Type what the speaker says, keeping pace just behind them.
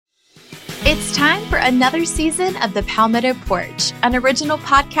It's time for another season of The Palmetto Porch, an original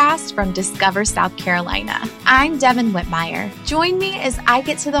podcast from Discover South Carolina. I'm Devin Whitmire. Join me as I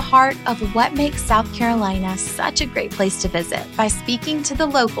get to the heart of what makes South Carolina such a great place to visit by speaking to the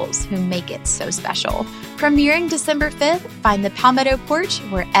locals who make it so special. Premiering December 5th, find The Palmetto Porch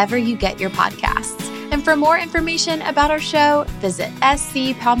wherever you get your podcasts. And for more information about our show, visit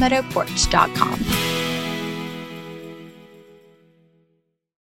scpalmettoporch.com.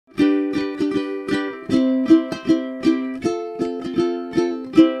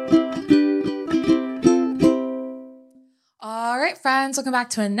 Friends, welcome back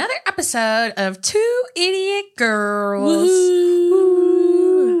to another episode of Two Idiot Girls.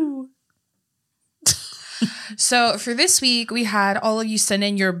 Woo. So for this week, we had all of you send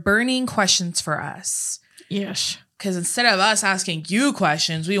in your burning questions for us. Yes. Because instead of us asking you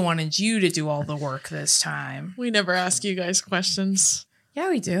questions, we wanted you to do all the work this time. We never ask you guys questions. Yeah,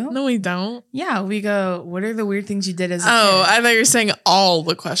 we do. No, we don't. Yeah, we go, what are the weird things you did as a kid? I thought you were saying all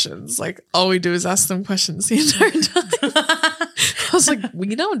the questions. Like, all we do is ask them questions the entire time. I was like,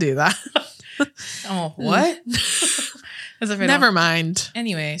 we don't do that. Oh, what? Never mind.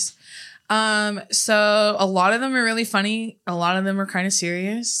 Anyways, so a lot of them are really funny. A lot of them are kind of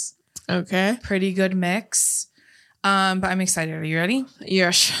serious. Okay. Pretty good mix. But I'm excited. Are you ready?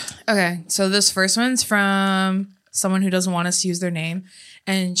 Yes. Okay, so this first one's from someone who doesn't want us to use their name.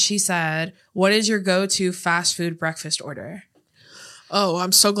 And she said, what is your go-to fast food breakfast order? Oh,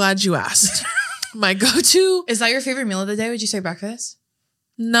 I'm so glad you asked. My go-to. Is that your favorite meal of the day? Would you say breakfast?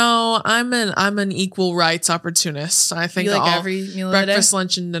 No, I'm an equal rights opportunist. I think you like every meal of the day? Breakfast,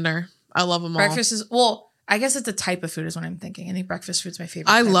 lunch, and dinner. I love them all. Breakfast is, well, I guess it's a type of food is what I'm thinking. I think breakfast food's my favorite.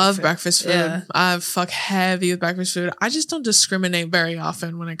 I love breakfast food. Yeah. I fuck heavy with breakfast food. I just don't discriminate very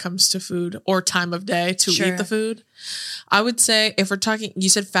often when it comes to food or time of day to eat the food. I would say if we're talking, you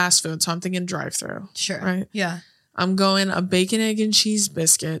said fast food, so I'm thinking drive-through. Sure. Right? Yeah. I'm going a bacon, egg, and cheese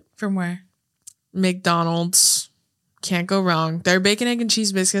biscuit. From where? McDonald's. Can't go wrong. Their bacon, egg, and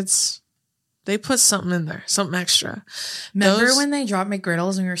cheese biscuits, they put something in there, something extra. Remember when they dropped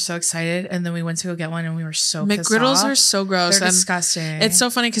McGriddles and we were so excited and then we went to go get one and we were so pissed off? McGriddles are so gross. They're disgusting. It's so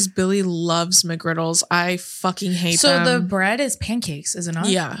funny because Billy loves McGriddles. I fucking hate them. So the bread is pancakes, is it not?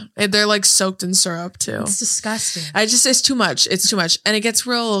 Yeah. They're like soaked in syrup too. It's disgusting. It's too much. It's too much. And it gets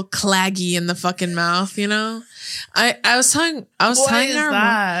real claggy in the fucking mouth, you know? I was telling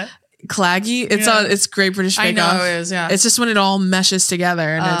that? Claggy. It's Great British Bake Off. I know it is, yeah. It's just when it all meshes together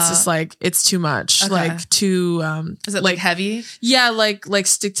and it's just like it's too much. Okay. Like too is it like heavy? Yeah, like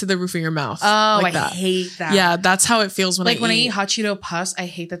stick to the roof of your mouth. Oh, like I hate that. Yeah, that's how it feels when I eat hot Cheeto puffs, I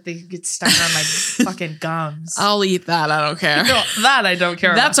hate that they get stuck on my fucking gums. I'll eat that. I don't care. That I don't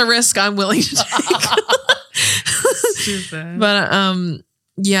care. That's a risk I'm willing to take. Stupid. But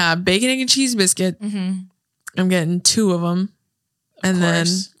yeah, bacon, egg, and cheese biscuit. Mm-hmm. I'm getting 2 of them. And then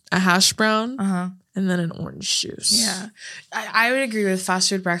a hash brown, and then an orange juice. Yeah. I would agree with fast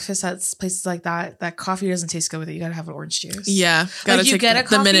food breakfast. That's places like that coffee doesn't taste good with it. You got to have an orange juice. Yeah. Gotta you take get a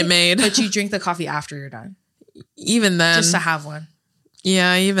coffee, the Minute Maid. But you drink the coffee after you're done. Even then. Just to have one.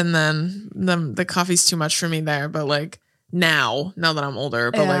 Yeah, even then. The coffee's too much for me there. But like now that I'm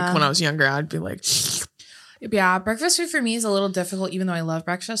older. But like when I was younger, I'd be like... Yeah, breakfast food for me is a little difficult, even though I love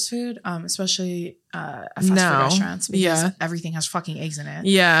breakfast food, especially at fast food restaurants because everything has fucking eggs in it.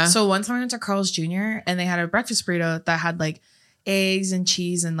 Yeah. So one time I went to Carl's Jr. and they had a breakfast burrito that had like eggs and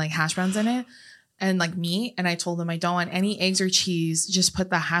cheese and like hash browns in it and like meat. And I told them I don't want any eggs or cheese. Just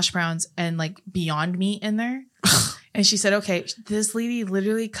put the hash browns and like Beyond Meat in there. And she said, okay, this lady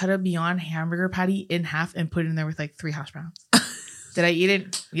literally cut a Beyond hamburger patty in half and put it in there with like 3 hash browns. Did I eat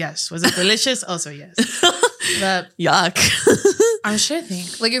it? Yes. Was it delicious? Also, yes. But yuck. I'm trying to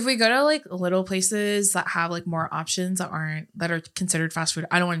think. Like if we go to like little places that have like more options that are considered fast food,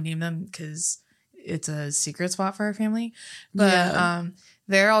 I don't want to name them because it's a secret spot for our family. But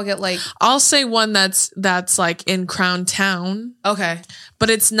there I'll get like I'll say one that's like in Crown Town. Okay. But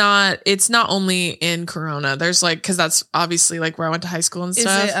it's not only in Corona. There's like because that's obviously like where I went to high school and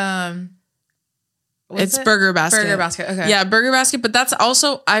stuff. Is it it's Burger Basket. Burger Basket. Okay. Yeah, Burger Basket. But that's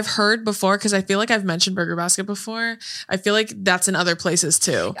also, I've heard before because I feel like I've mentioned Burger Basket before. I feel like that's in other places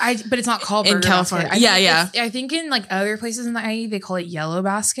too. But it's not called Burger in California. Basket. I think in like other places in the IE, they call it Yellow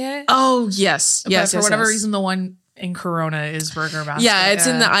Basket. Oh, yes. But for whatever reason, the one in Corona is Burger Basket. Yeah, it's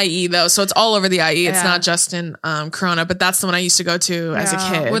in the IE though. So it's all over the IE. It's not just in Corona, but that's the one I used to go to as a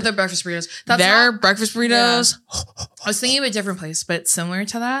kid. With the breakfast burritos. Their breakfast burritos. Yeah. I was thinking of a different place, but similar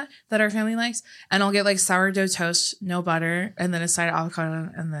to that our family likes. And I'll get like sourdough toast, no butter, and then a side of avocado,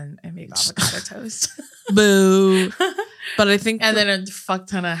 and then I make avocado toast. Boo. But I think and then a fuck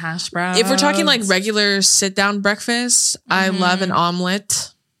ton of hash browns. if we're talking like regular sit down breakfast, I love an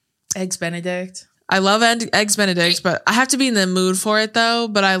omelet. Eggs Benedict. I love eggs Benedict, but I have to be in the mood for it though.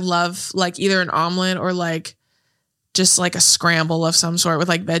 But I love like either an omelet or like just like a scramble of some sort with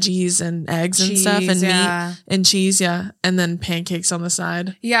like veggies and eggs and stuff and meat and cheese. Yeah. And then pancakes on the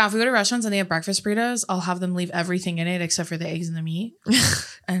side. Yeah. If we go to restaurants and they have breakfast burritos, I'll have them leave everything in it except for the eggs and the meat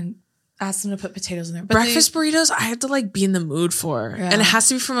and ask them to put potatoes in there. But breakfast burritos, I have to like be in the mood for. Yeah. And it has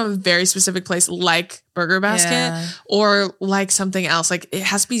to be from a very specific place like Burger Basket or like something else. Like it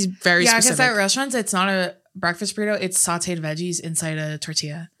has to be very specific. Yeah, because at restaurants, it's not a breakfast burrito, it's sauteed veggies inside a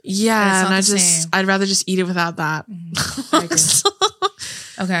tortilla. Yeah, and I'd rather just eat it without that.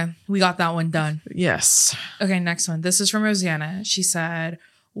 Okay, we got that one done. Yes. Okay, next one. This is from Rosanna. She said,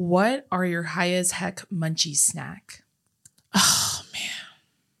 "What are your high as heck munchie snack?" Oh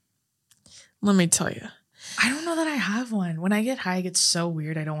man, let me tell you. I don't know that I have one. When I get high, it gets so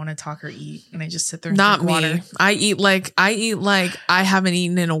weird. I don't want to talk or eat, and I just sit there and drink water. Me. I eat like I haven't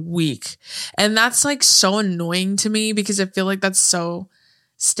eaten in a week, and that's like so annoying to me because I feel like that's so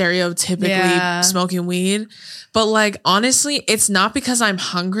stereotypically smoking weed. But like honestly, it's not because I'm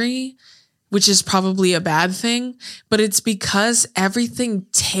hungry, which is probably a bad thing, but it's because everything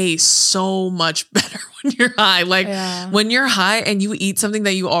tastes so much better when you're high. Like when you're high and you eat something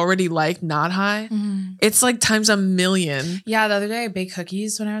that you already like not high, it's like times a million. Yeah, the other day I baked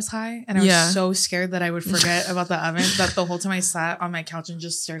cookies when I was high and I was so scared that I would forget about the oven that the whole time I sat on my couch and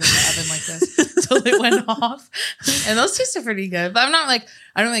just stared at the oven like this till it went off. And those tasted pretty good. But I'm not like,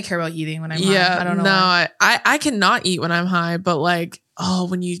 I don't really care about eating when I'm high. I don't know. No, I cannot eat when I'm high, but like, oh,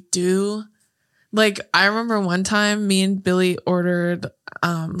 when you do... Like, I remember one time me and Billy ordered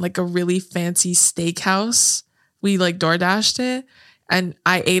like a really fancy steakhouse. We like DoorDashed it and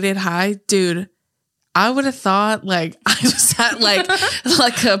I ate it high. Dude, I would have thought like I was at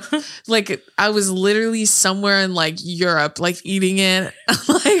like I was literally somewhere in like Europe, like eating it.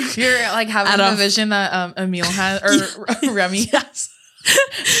 Like you're like having a vision that Emil had or Remy has.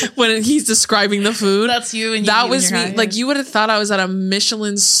 When he's describing the food, that's you. And that was me. Like you would have thought I was at a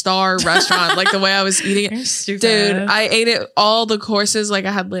Michelin star restaurant, like the way I was eating it. You're stupid. Dude, I ate it all the courses. Like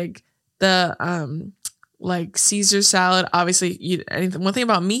I had like the like Caesar salad. Obviously, anything. One thing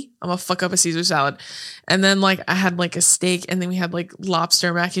about me, I'm gonna fuck up a Caesar salad. And then like I had like a steak, and then we had like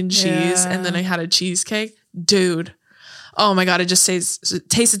lobster mac and cheese, and then I had a cheesecake. Dude, oh my god, it just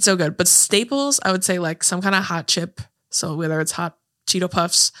tasted so good. But staples, I would say like some kind of hot chip. So whether it's hot Cheeto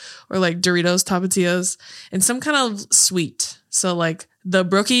Puffs or like Doritos Tapatios and some kind of sweet. So like the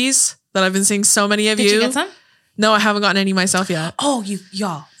Brookies that I've been seeing so many of you. Did you get some? No, I haven't gotten any myself yet. Oh,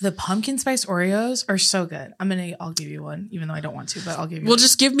 y'all, the pumpkin spice Oreos are so good. I'll give you one, even though I don't want to, but I'll give you one. Well,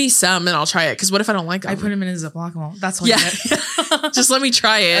 just give me some and I'll try it. Cause what if I don't like them? I put them in a Ziploc bowl. That's what you get. Just let me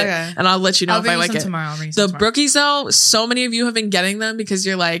try it and I'll let you know if I like it. Tomorrow. The Brookies though, so many of you have been getting them because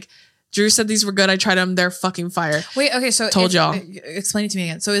you're like, Drew said these were good. I tried them. They're fucking fire. Wait, okay. So told y'all. Explain it to me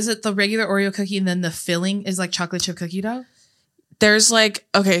again. So is it the regular Oreo cookie and then the filling is like chocolate chip cookie dough? There's like,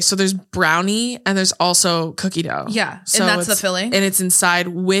 okay, so there's brownie and there's also cookie dough. Yeah. So and that's the filling? And it's inside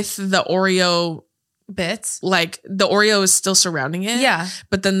with the Oreo bits. Like the Oreo is still surrounding it. Yeah.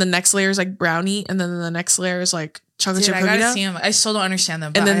 But then the next layer is like brownie and then the next layer is like chocolate chip cookie dough. I gotta see them. I still don't understand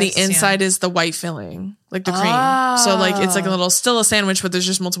them. And then the inside is the white filling, like the cream. So like it's like still a sandwich, but there's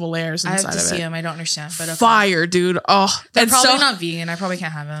just multiple layers inside of it. I have to see them. I don't understand. But okay. Fire, dude. Oh, they're probably not vegan. I probably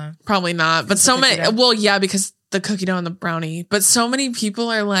can't have them. Probably not. But so many. Well, yeah, because the cookie dough and the brownie. But so many people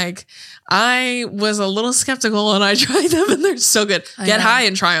are like, I was a little skeptical and I tried them and they're so good. Get high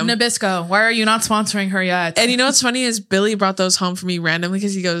and try them. Nabisco, why are you not sponsoring her yet? And you know what's funny is Billy brought those home for me randomly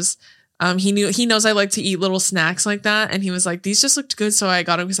because he goes, he knows I like to eat little snacks like that, and he was like, "These just looked good, so I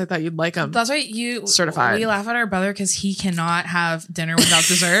got them because I thought you'd like them." That's right. You certified. We laugh at our brother because he cannot have dinner without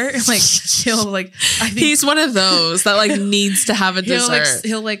dessert. Like he'll like, I think he's one of those that like needs to have a dessert.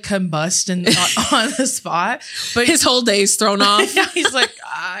 He'll like combust and on the spot, but his whole day's thrown off. Yeah, he's like,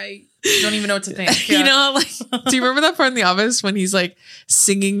 I don't even know what to think. Yeah. You know, like, do you remember that part in The Office when he's like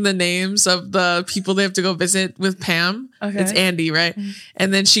singing the names of the people they have to go visit with Pam? Okay. It's Andy, right? Mm-hmm.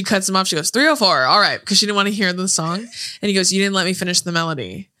 And then she cuts him off. She goes, 304. All right. Because she didn't want to hear the song. And he goes, you didn't let me finish the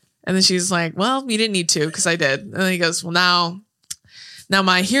melody. And then she's like, well, you didn't need to because I did. And then he goes, well, now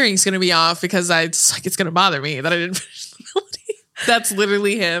my hearing's going to be off because it's going to bother me that I didn't finish the melody. That's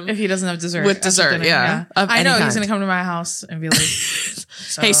literally him. If he doesn't have dessert. With dessert, dinner, yeah. I know he's going to come to my house and be like,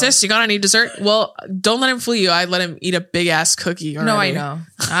 so. Hey, sis, you got any dessert? Well, don't let him fool you. I let him eat a big ass cookie already. No,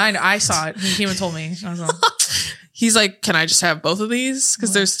 I know. I saw it. He came and told me. I was like, He's like, can I just have both of these?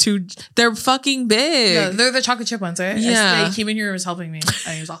 Because there's two. They're fucking big. Yeah, they're the chocolate chip ones, right? Yeah. They came in here and was helping me.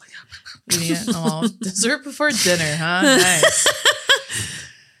 And he was all eating it. Oh, dessert before dinner, huh? Nice.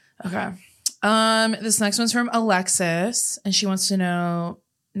 Okay. This next one's from Alexis, and she wants to know,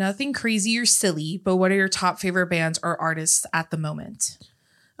 nothing crazy or silly, but what are your top favorite bands or artists at the moment?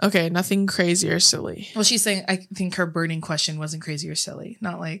 Okay, nothing crazy or silly. Well, she's saying, I think her burning question wasn't crazy or silly.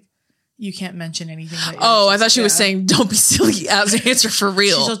 Not like, you can't mention anything. I thought she was saying, don't be silly as an answer for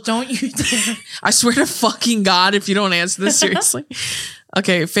real. She's like, don't you dare. I swear to fucking God if you don't answer this seriously.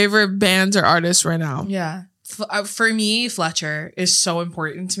 Okay, favorite bands or artists right now? Yeah. For me, Fletcher is so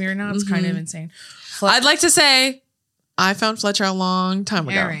important to me right now. It's kind of insane. I'd like to say I found Fletcher a long time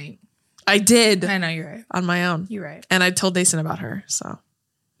ago. You're right. I did. I know, you're right. On my own. You're right. And I told Dason about her, so.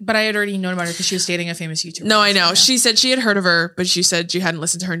 But I had already known about her because she was dating a famous YouTuber. No, I know. Yeah. She said she had heard of her, but she said she hadn't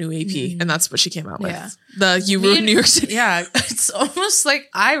listened to her new EP, and that's what she came out with. Yeah. The You Ruined New York City. Yeah, it's almost like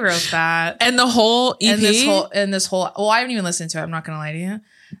I wrote that. And the whole EP. And this whole. Well, I haven't even listened to it. I'm not gonna lie to you,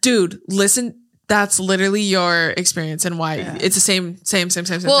 dude. Listen, that's literally your experience and why it's the same.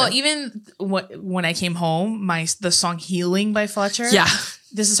 Well, thing. even when I came home, the song "Healing" by Fletcher. Yeah.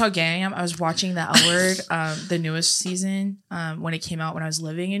 This is how gay I am. I was watching the L Word, the newest season, when it came out when I was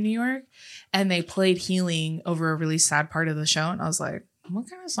living in New York, and they played "Healing" over a really sad part of the show, and I was like, "What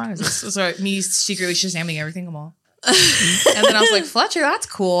kind of song is this?" So me secretly shazamming everything I'm all. And then I was like, "Fletcher, that's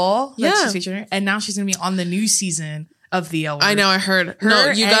cool." Yeah. She's featuring her, and now she's gonna be on the new season of the L Word. I know. I heard. Her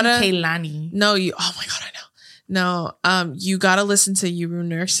No, you gotta. Kehlani. No, you. Oh my God, I know. No, you gotta listen to You Ruined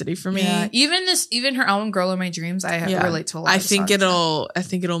New York City for me. Yeah. Even her album "Girl of My Dreams," I relate to a lot. I think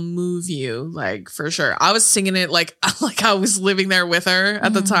it'll move you, like, for sure. I was singing it like I was living there with her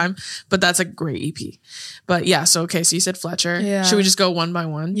at the time, but that's a great EP. But yeah, so you said Fletcher. Yeah. Should we just go one by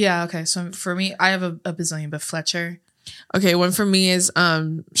one? Yeah. Okay. So for me, I have a bazillion, but Fletcher. Okay, one for me is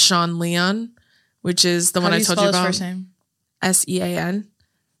Sean Leon, which is the one I told you about. His first name? Sean,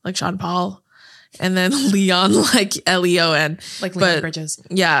 like Sean Paul. And then Leon, like Leon. Like Leon Bridges.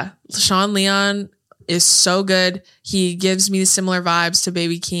 Yeah. Sean Leon is so good. He gives me similar vibes to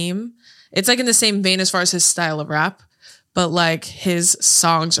Baby Keem. It's like in the same vein as far as his style of rap. But like his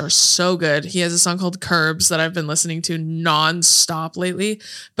songs are so good. He has a song called Curbs that I've been listening to nonstop lately.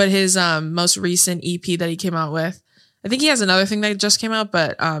 But his most recent EP that he came out with, I think he has another thing that just came out,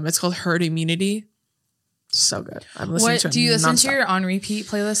 but it's called Herd Immunity. So good. I'm listening to it. Do you listen nonstop. to your on repeat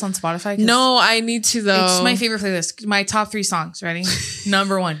playlist on Spotify? No, I need to though. It's my favorite playlist. My top 3 songs. Ready?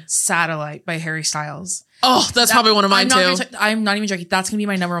 Number 1, Satellite by Harry Styles. Oh, that's probably one of mine too. I'm not even joking. That's gonna be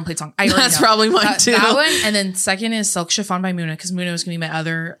my number 1 played song. That's probably mine too. That one, and then second is Silk Chiffon by Muna, because Muna was gonna be my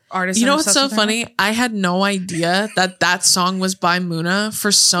other artist. You know what's so funny? I had no idea that song was by Muna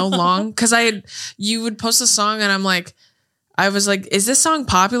for so long, because you would post a song and I was like, is this song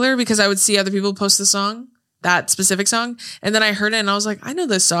popular? Because I would see other people post the song, that specific song, and then I heard it and I was like, I know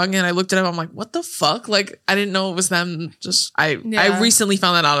this song, and I looked it up. I'm like, what the fuck? Like, I didn't know it was them. I recently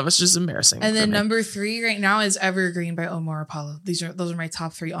found that out. It was just embarrassing. And then number 3 right now is Evergreen by Omar Apollo. Those are my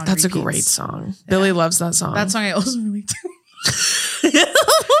top 3 on. That's repeats. a great song. Billy loves that song. That song I also relate to.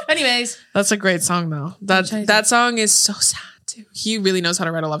 Anyways, that's a great song though. That song is so sad too. He really knows how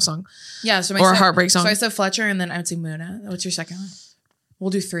to write a love song. Yeah, so a heartbreak song. So I said Fletcher, and then I would say Muna. What's your second one?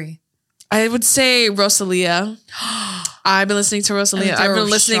 We'll do 3. I would say Rosalia. I've been listening to Rosalia. I've been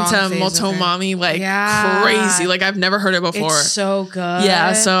listening to Motomami crazy. Like, I've never heard it before. It's so good.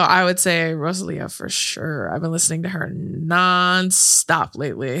 Yeah, so I would say Rosalia for sure. I've been listening to her nonstop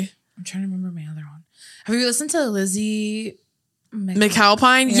lately. I'm trying to remember my other one. Have you listened to Lizzie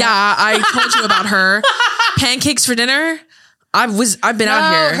McAlpine? Yeah, I told you about her. Pancakes for Dinner. I've been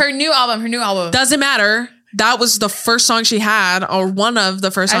out here. Her new album. Doesn't matter. That was the first song she had, or one of the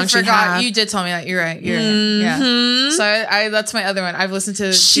first songs she had. You did tell me that. You're right. Yeah. So I that's my other one. I've listened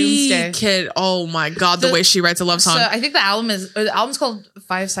to Doomsday. Oh my God, the way she writes a love song. So I think the album's called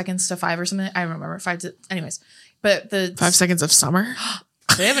 5 Seconds to 5 or something. I don't remember. Anyways. But the 5 Seconds of Summer.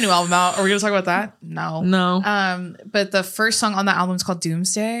 They have a new album out. Are we gonna talk about that? No. But the first song on the album is called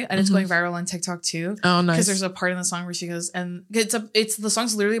Doomsday, and it's going viral on TikTok too. Oh, nice. Because there's a part in the song where she goes, and the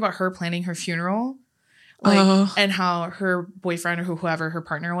song's literally about her planning her funeral. And how her boyfriend or whoever her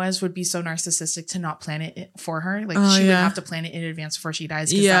partner was would be so narcissistic to not plan it for her. Like she would have to plan it in advance before she dies,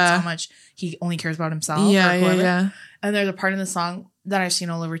 because that's how much he only cares about himself. Yeah. And there's a part in the song that I've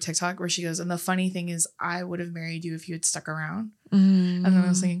seen all over TikTok where she goes, and the funny thing is, I would have married you if you had stuck around. And then I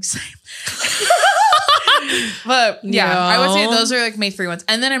was thinking, same. But yeah, I would say those are like my 3 ones.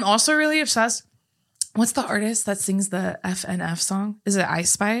 And then I'm also really obsessed. What's the artist that sings the FNF song? Is it Ice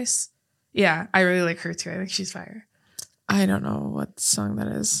Spice? Yeah, I really like her too. I think she's fire. I don't know what song that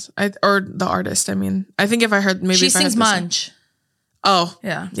is. Or the artist. I mean, I think if I heard maybe She if I heard sings this song- Munch. Oh,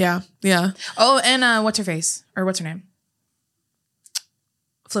 Yeah. yeah. Oh, and what's her face? Or what's her name?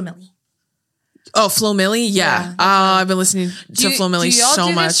 Flo Milli. Oh, Flo Milli? Yeah. I've been listening to Flo Milli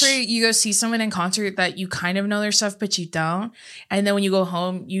so much. This where you go see someone in concert that you kind of know their stuff, but you don't? And then when you go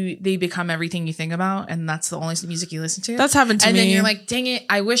home, they become everything you think about, and that's the only music you listen to? That's happened to me. And then you're like, dang it,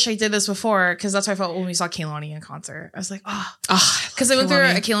 I wish I did this before, because that's how I felt when we saw Kehlani in concert. I was like, because I went through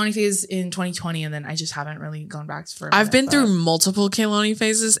a Kehlani phase in 2020, and then I just haven't really gone back for a I've minute, been through multiple Kehlani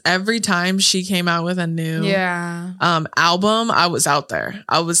phases. Every time she came out with a new album, I was out there.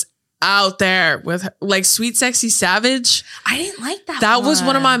 I was out there with her. Like Sweet Sexy Savage. I didn't like that. That was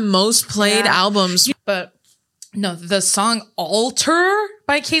one of my most played albums. But no, the song Alter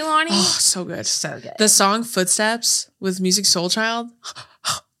by Kehlani. Oh, so good. So good. The song Footsteps with Music Soul Child.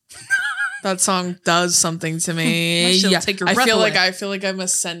 That song does something to me. Yeah, take your breath away. I feel like I'm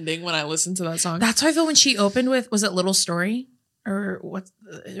ascending when I listen to that song. That's how I feel when she opened with, was it Little Story? Or what?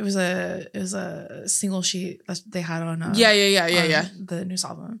 It was a single sheet that they had on yeah the new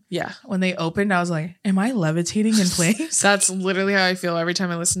album. Yeah. When they opened, I was like, am I levitating in place? That's literally how I feel every time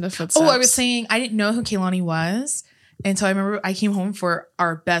I listen to Footsteps. Oh, I was saying I didn't know who Kehlani was until I remember I came home for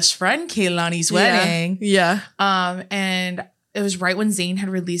our best friend Kehlani's wedding. Yeah. And it was right when Zayn had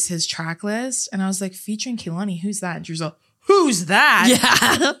released his track list, and I was like, featuring Kehlani, who's that? And she was like, who's that?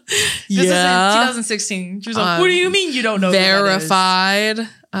 Yeah. This is in 2016. She was like, what do you mean you don't know Verified. Who that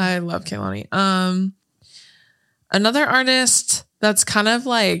is? I love Kehlani. Another artist that's kind of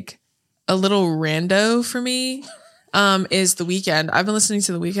like a little rando for me is The Weeknd. I've been listening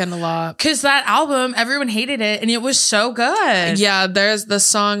to The Weeknd a lot. Because that album, everyone hated it, and it was so good. Yeah, there's the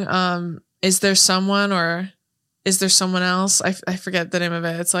song, Is There Someone or Is There Someone Else? I forget the name of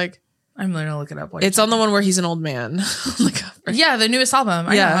it. It's like, I'm literally looking it up. It's on the one where he's an old man. Yeah, the newest album.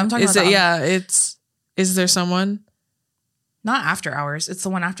 I know, I'm talking about that. Yeah, it's Is There Someone? Not After Hours. It's the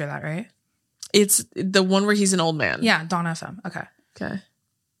one after that, right? It's the one where he's an old man. Yeah, Dawn FM. Okay.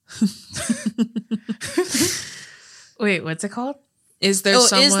 Wait, what's it called? Is There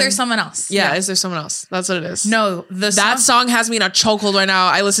Someone? Is There Someone Else? Yeah, Is There Someone Else? That's what it is. No, that song has me in a chokehold right now.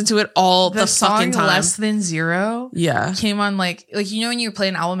 I listen to it all the fucking time. Less Than Zero. Yeah. Came on like you know when you play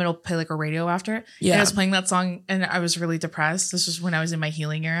an album, it'll play like a radio after it. Yeah. And I was playing that song and I was really depressed. This was when I was in my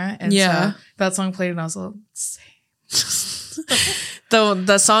healing era. And so that song played and I was like,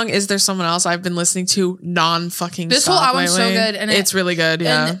 the song Is There Someone Else I've been listening to non-fucking this whole album's so good, and it's really good.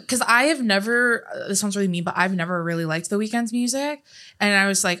 Yeah, because I have never, this sounds really mean, but I've never really liked The Weeknd's music, and I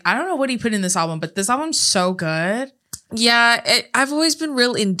was like, I don't know what he put in this album, but this album's so good. Yeah, I've always been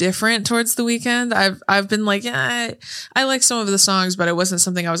real indifferent towards The Weeknd. I've been like, yeah, I like some of the songs, but it wasn't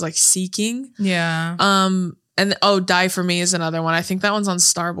something I was like seeking. Yeah. And Die For Me is another one. I think that one's on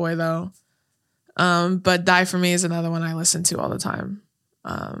Starboy though. But Die For Me is another one I listen to all the time.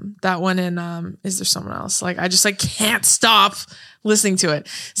 That one and Is There Someone Else? Like I just like can't stop listening to it.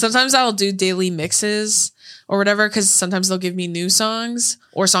 Sometimes I'll do daily mixes or whatever because sometimes they'll give me new songs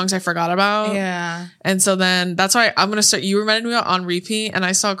or songs I forgot about. Yeah. And so then that's why I'm gonna start. You reminded me of On Repeat, and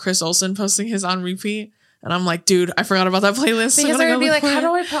I saw Chris Olsen posting his On Repeat. And I'm like, dude, I forgot about that playlist. Because I would be like, how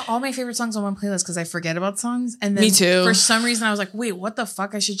do I put all my favorite songs on one playlist? Because I forget about songs. And then me too. For some reason, I was like, wait, what the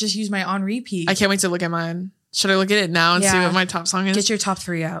fuck? I should just use my On Repeat. I can't wait to look at mine. Should I look at it now and see what my top song is? Get your top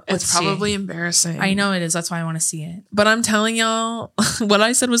 3 out. It's probably embarrassing. I know it is. That's why I want to see it. But I'm telling y'all, what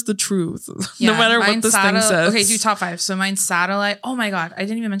I said was the truth. No matter what this thing says. Okay, do top 5. So mine's Satellite. Oh my God. I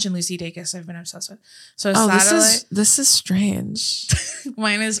didn't even mention Lucy Dacus. I've been obsessed with. So Satellite. This is strange.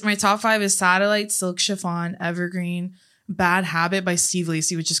 My top 5 is Satellite, Silk Chiffon, Evergreen, Bad Habit by Steve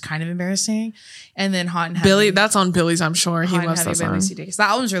Lacy, which is kind of embarrassing. And then Hot and Heavy. Billy, that's on Billy's, I'm sure. He loves that song. Lucy Dacus.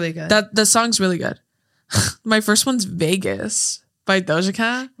 That album's really good. The song's really good. My first one's Vegas by Doja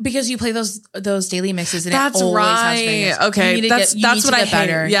Cat. Because you play those daily mixes and that's it always right. has Vegas. Okay, that's what I hate.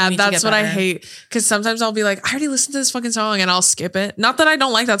 Better. Yeah, that's what I hate. Because sometimes I'll be like, I already listened to this fucking song and I'll skip it. Not that I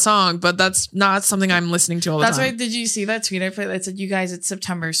don't like that song, but that's not something I'm listening to all the time. That's why. Did you see that tweet I put that said, "You guys, it's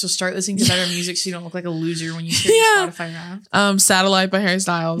September, so start listening to better music so you don't look like a loser when you hear Spotify Wrapped." Satellite by Harry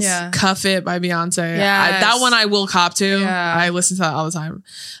Styles. Yeah. Cuff It by Beyonce. Yeah, that one I will cop to. Yeah. I listen to that all the time.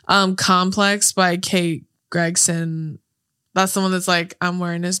 Complex by Kate Gregson. That's the one that's like, I'm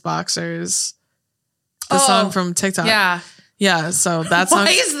wearing his boxers. The song from TikTok. Yeah. Yeah. So that song.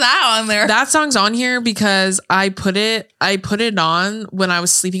 Why is that on there? That song's on here because I put it on when I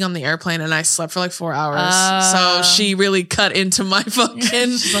was sleeping on the airplane and I slept for like 4 hours. So she really cut into my fucking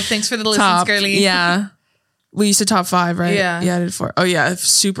Well, thanks for the listens, top. girly. Yeah. We used to top 5, right? Yeah. Yeah, I did 4. Oh, yeah.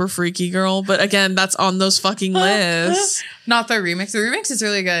 Super freaky girl. But again, that's on those fucking lists. Not the remix. The remix is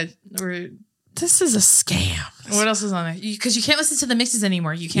really good. This is a scam. What else is on there? Because you can't listen to the mixes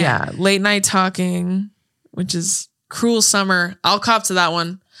anymore. You can't. Yeah. Late Night Talking, which is Cruel Summer. I'll cop to that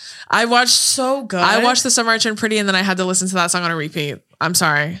one. I watched The Summer I Turned Pretty, and then I had to listen to that song on a repeat. I'm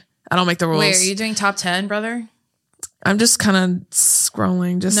sorry. I don't make the rules. Wait, are you doing top 10, brother? I'm just kind of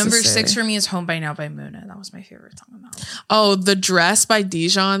scrolling. Just Number to say. 6 for me is Home by Now by Muna. That was my favorite song on that one. Oh, The Dress by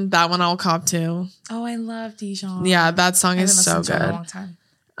Dijon. That one I'll cop to. Oh, I love Dijon. Yeah, that song is so good. A long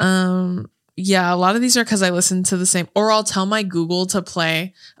time. Yeah, a lot of these are because I listen to the same, or I'll tell my Google to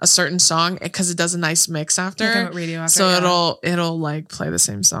play a certain song because it does a nice mix after. Like radio after, so yeah. it'll like play the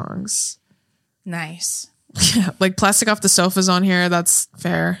same songs. Nice. Yeah, like Plastic Off the Sofa's on here. That's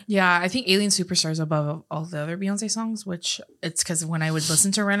fair. Yeah, I think Alien Superstar is above all the other Beyonce songs, which it's because when I would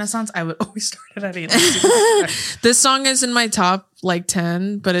listen to Renaissance, I would always start it at Alien Superstar. This song is in my top like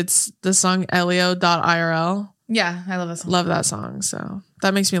 10, but it's the song Elio.IRL. Yeah, I love that song. Love that song. So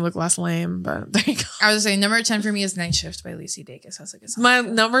that makes me look less lame, but there you go. I was saying number 10 for me is Night Shift by Lucy Dacus. That's a good song. My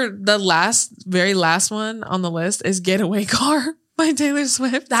very last one on the list is Getaway Car by Taylor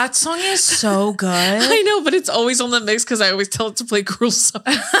Swift. That song is so good. I know, but it's always on the mix because I always tell it to play Cruel Summer.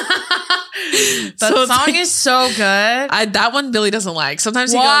 That song is so good. That one Billy doesn't like.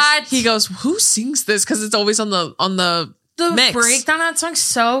 Sometimes he goes, who sings this? Because it's always on the mix. Breakdown on that song's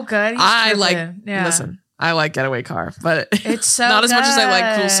so good. Listen, I like Getaway Car, but it's so not good. as much as I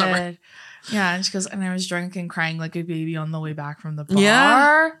like Cruel Summer. Yeah, and she goes, and I was drunk and crying like a baby on the way back from the bar.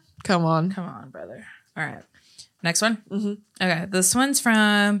 Yeah. Come on, brother. All right. Next one. Mm-hmm. Okay. This one's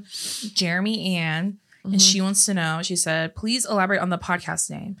from Jeremy Ann. Mm-hmm. And she wants to know, she said, please elaborate on the podcast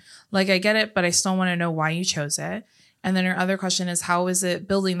name. Like, I get it, but I still want to know why you chose it. And then her other question is, how is it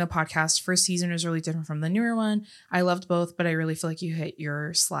building the podcast? First season was really different from the newer one. I loved both, but I really feel like you hit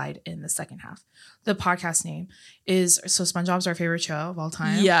your slide in the second half. The podcast name is, so SpongeBob's our favorite show of all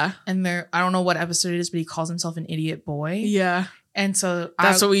time. Yeah. And I don't know what episode it is, but he calls himself an idiot boy. Yeah. And so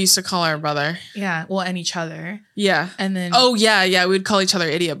that's what we used to call our brother. Yeah. Well, and each other. Yeah. And then. Oh, yeah. Yeah. We'd call each other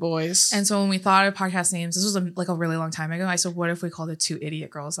idiot boys. And so when we thought of podcast names, this was like a really long time ago. I said, what if we called it Two Idiot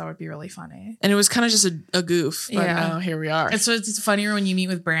Girls? That would be really funny. And it was kind of just a goof. But now here we are. And so it's funnier when you meet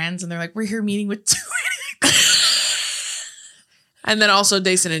with brands and they're like, we're here meeting with two idiot girls. And then also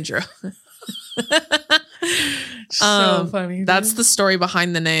Dason and Drew. So funny. Dude. That's the story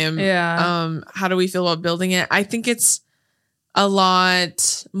behind the name. Yeah. How do we feel about building it? I think it's a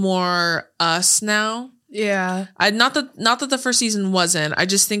lot more us now. Yeah. Not that the first season wasn't. I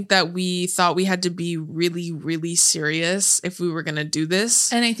just think that we thought we had to be really, really serious if we were gonna do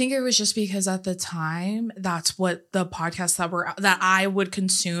this. And I think it was just because at the time, that's what the podcasts that I would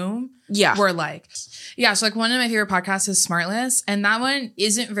consume were like. Yeah. So like one of my favorite podcasts is Smartless. And that one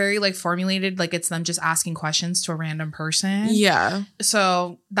isn't very like formulated. Like it's them just asking questions to a random person. Yeah.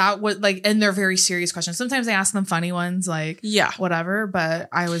 So that would like, and they're very serious questions. Sometimes they ask them funny ones, like whatever. But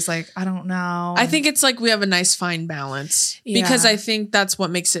I was like, I don't know. I think it's like we have a nice fine balance because I think that's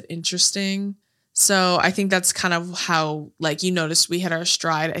what makes it interesting. So I think that's kind of how, like, you noticed we hit our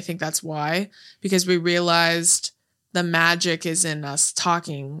stride. I think that's why, because we realized the magic is in us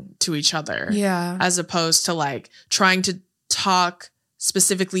talking to each other. Yeah. As opposed to like trying to talk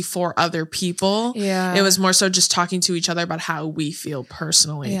specifically for other people. Yeah. It was more so just talking to each other about how we feel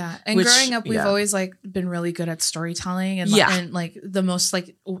personally. Yeah. And growing up, we've always like been really good at storytelling and like the most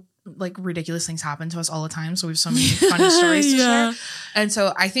like ridiculous things happen to us all the time. So we have so many funny stories to share. And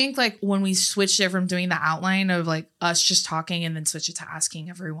so I think like when we switched it from doing the outline of like us just talking and then switch it to asking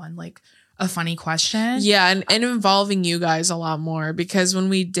everyone like a funny question. Yeah. And involving you guys a lot more, because when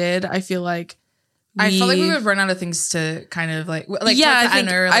we did, I feel like I felt like we would run out of things to kind of like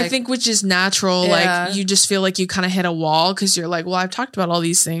I think which is natural. Yeah. Like you just feel like you kind of hit a wall because you're like, well, I've talked about all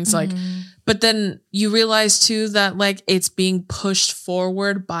these things. Like, but then you realize too that like it's being pushed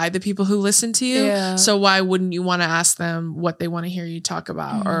forward by the people who listen to you. Yeah. So why wouldn't you want to ask them what they want to hear you talk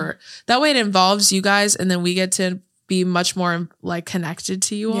about? Or that way it involves you guys, and then we get to be much more like connected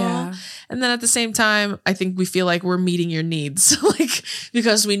to you all. And then at the same time, I think we feel like we're meeting your needs, like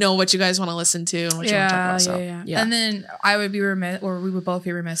because we know what you guys want to listen to and what you want to talk about. So, yeah. And then I would be remiss, or we would both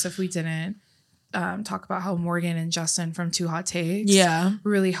be remiss if we didn't talk about how Morgan and Justin from Two Hot Takes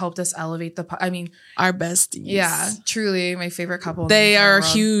really helped us elevate our besties. Yeah, truly my favorite couple. They are a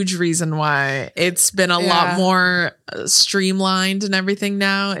huge reason why it's been a lot more streamlined and everything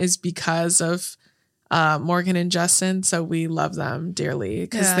now is because of Morgan and Justin. So we love them dearly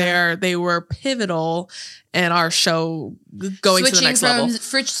because Yeah. they were pivotal in our show going to the next level.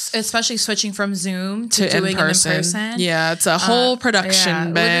 Especially switching from Zoom to To doing in person. it in person. Yeah, it's a whole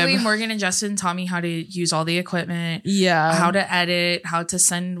production, babe. Literally, Morgan and Justin taught me how to use all the equipment, Yeah. how to edit, how to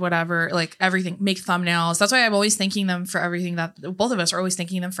send whatever, like everything, make thumbnails. That's why I'm always thanking them for everything. That both of us are always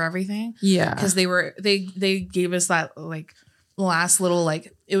thanking them for everything. Yeah. Because they gave us that like last little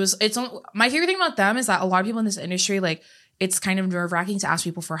like it's my favorite thing about them is that a lot of people in this industry like it's kind of nerve-wracking to ask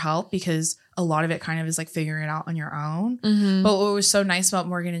people for help because a lot of it kind of is like figuring it out on your own. Mhm. But what was so nice about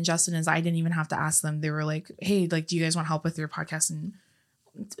Morgan and Justin is I didn't even have to ask them. They were like, hey, like, do you guys want help with your podcast? And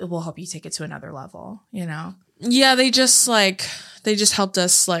we'll help you take it to another level, you know? Yeah, they just helped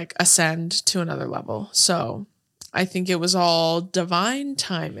us like ascend to another level. So I think it was all divine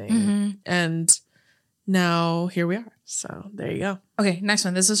timing. Mm-hmm. And now here we are. So there you go. Okay, next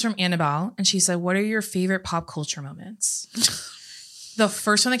one. This is from Annabelle. And she said, what are your favorite pop culture moments? The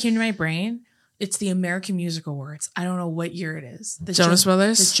first one that came to my brain, it's the American Music Awards. I don't know what year it is. The Jonas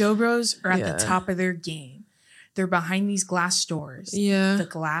Brothers? The Joe Bros are at Yeah. the top of their game. They're behind these glass doors. Yeah. The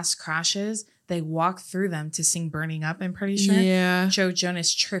glass crashes. They walk through them to sing Burning Up, I'm pretty sure. Yeah. Joe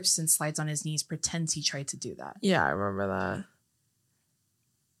Jonas trips and slides on his knees, pretends he tried to do that. Yeah, I remember that.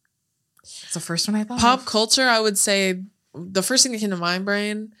 It's the first one I thought Pop of. culture, I would say the first thing that came to my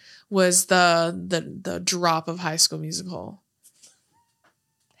brain was the drop of High School Musical.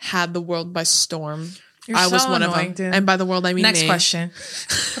 Had the world by storm. You're I was so one annoying, of them. dude. And by the world, I mean Next me. question.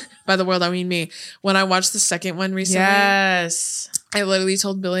 By the world, I mean me. When I watched the second one recently, Yes. I literally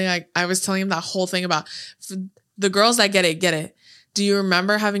told Billy, I was telling him that whole thing about the girls that get it. Do you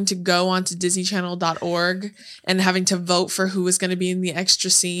remember having to go onto disneychannel.org and having to vote for who was going to be in the extra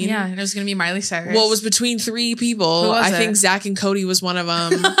scene? Yeah, and it was going to be Miley Cyrus. Well, it was between three people. Who was I it? think Zach and Cody was one of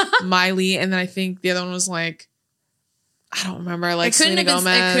them. Miley, and then I think the other one was like, I don't remember, like Selena Gomez.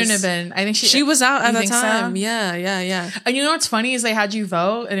 It couldn't have been. I think She was out at You the think so? time. Yeah. And you know what's funny is they had you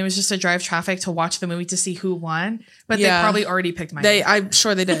vote, and it was just to drive traffic to watch the movie to see who won. But Yeah. they probably already picked Miley. I'm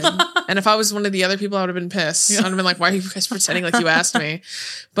sure they did. And if I was one of the other people, I would have been pissed. I'd have been like, why are you guys pretending like you asked me?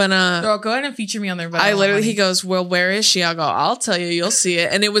 But Girl, go ahead and feature me on their vote. he goes, well, where is she? I'll go, I'll tell you, you'll see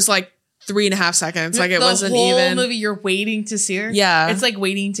it. And it was like 3.5 seconds. Like it wasn't the whole even. movie. You're waiting to see her. Yeah. It's like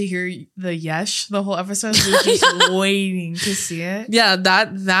waiting to hear the yes. The whole episode. You're just waiting to see it. Yeah, that.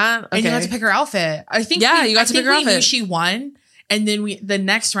 And Okay. you got to pick her outfit. I think. Yeah, you got to pick her we knew outfit. she won, and then the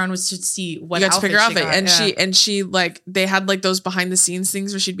next round was to see what You got to pick her outfit, got. and Yeah. she like they had like those behind the scenes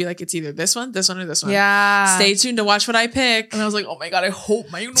things where she'd be like, it's either this one, or this one. Yeah. Stay tuned to watch what I pick. And I was like, oh my god, I hope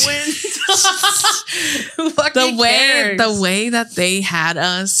mine wins. The way that they had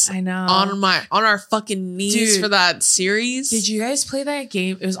us I know. on our fucking knees Dude, for that series. Did you guys play that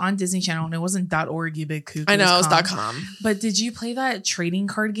game? It was on Disney Channel and it wasn't .org, you big kook. I know it was .com. .com. But did you play that trading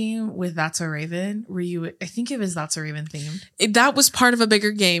card game with That's a Raven? Where you, I think it was That's a Raven themed. That was part of a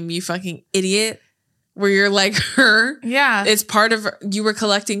bigger game, you fucking idiot. Where you're like her. Yeah. It's part of you were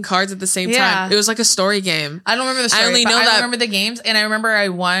collecting cards at the same Yeah. time. It was like a story game. I don't remember the story. I only but know I that- remember the games, and I remember I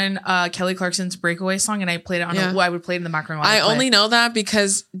won Kelly Clarkson's Breakaway song, and I played it on. Yeah. I would play it in the background. While I play. only know that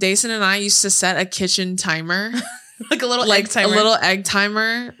because Dason and I used to set a kitchen timer. like a little like egg timer. a little egg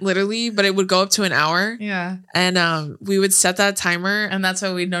timer, literally, but it would go up to an hour. Yeah, And we would set that timer. and that's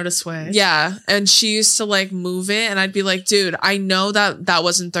how we'd know to switch. Yeah. And she used to like move it, and I'd be like, dude, I know that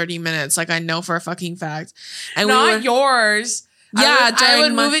wasn't 30 minutes. Like I know for a fucking fact. And not yours. Yeah, I would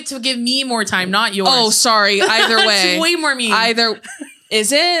during move it to give me more time, not yours. Oh, sorry. Either way. It's way more mean.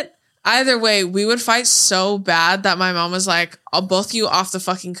 Is it? Either way, we would fight so bad that my mom was like, I'll both you off the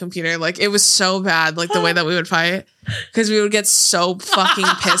fucking computer. Like, it was so bad, like, the way that we would fight. Because we would get so fucking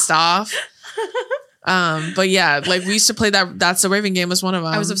pissed off. But yeah, like, we used to play That's the Raven game was one of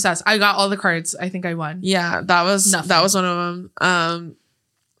them. I was obsessed. I got all the cards. I think I won. Yeah, that was Nothing. one of them.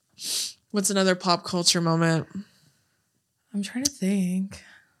 What's another pop culture moment? I'm trying to think.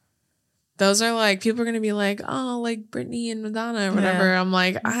 Those are like, people are going to be like, oh, like Britney and Madonna or whatever. Yeah. I'm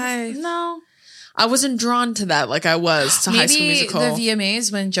like, No. I wasn't drawn to that like I was to High School Maybe Musical. the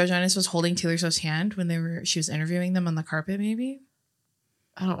VMAs when Joe Jonas was holding Taylor Swift's hand when she was interviewing them on the carpet, maybe.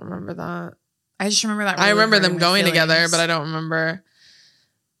 I don't remember that. I just remember that. I really remember hurting them my going together, feelings. but I don't remember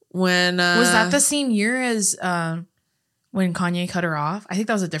when. Was that the same year as when Kanye cut her off? I think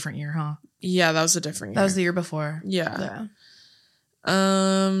that was a different year, huh? Yeah, that was a different year. That was the year before. Yeah.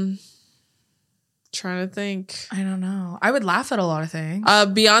 Yeah. Trying to think. I don't know. I would laugh at a lot of things.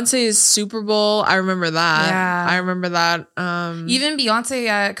 Beyonce's Super Bowl. I remember that. Yeah. I remember that. Even Beyonce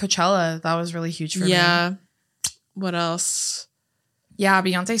at Coachella, that was really huge for me. yeah. What else? Yeah,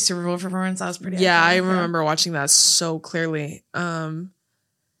 Beyonce's Super Bowl performance, that was pretty Yeah, I iconic, remember watching that so clearly.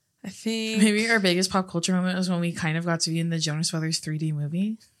 I think Maybe our biggest pop culture moment was when we kind of got to be in the Jonas Brothers 3D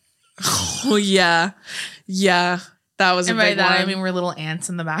movie. Oh yeah, that was And a by big that, one. I mean we're little ants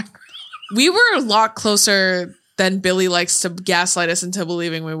in the background. We were a lot closer than Billy likes to gaslight us into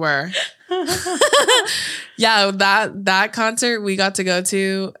believing we were. Yeah, that concert we got to go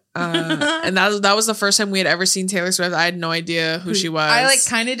to, and that was the first time we had ever seen Taylor Swift. I had no idea who she was. I like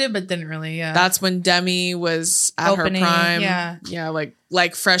kind of did, but didn't really. Yeah, That's when Demi was at Opening, her prime. yeah.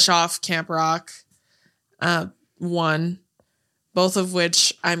 like fresh off Camp Rock. One, both of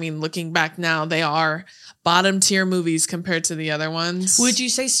which, I mean, looking back now, they are bottom tier movies compared to the other ones. Would you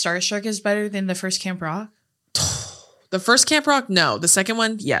say Starstruck is better than the first Camp Rock? The first Camp Rock, no. The second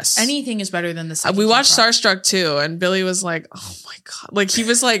one, yes. Anything is better than the second. We watched Camp Rock. Starstruck too, and Billy was like, "Oh my god!" Like he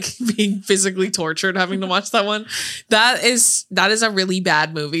was like being physically tortured having to watch that one. That is a really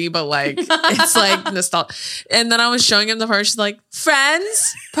bad movie, but like it's like nostalgia. And then I was showing him the part. She's like,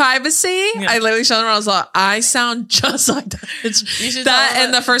 "Friends, privacy." Yeah. I literally showed him. I was like, "I sound just like that." It's should that tell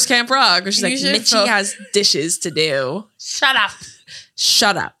and the first Camp Rock, where she's You like, should "Mitchie fo- has dishes to do." Shut up.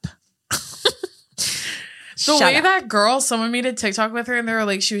 Shut up. The Shut way up. that girl, someone made a TikTok with her, and they were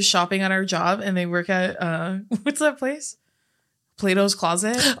like, she was shopping at her job, and they work at what's that place? Plato's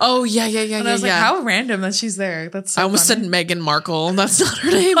Closet. Oh yeah. And I was like, how random that she's there. That's so I almost funny. said Meghan Markle. That's not her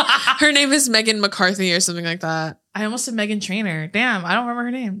name. Her name is Megan McCarthy or something like that. I almost said Megan Trainor. Damn, I don't remember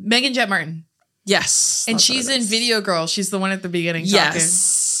her name. Megan Jet Martin. Yes. And that's she's what it in is. Video Girl. She's the one at the beginning.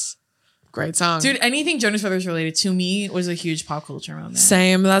 Yes. Great song. Talking. Dude, anything Jonas Brothers related to me was a huge pop culture moment.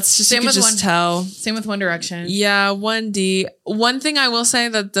 Same. That's just, Same you could with just One- tell. Same with One Direction. Yeah, 1D. One thing I will say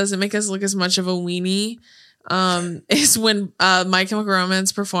that doesn't make us look as much of a weenie is when My Chemical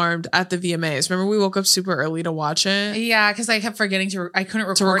Romance performed at the VMAs. Remember we woke up super early to watch it? Yeah, because I kept forgetting I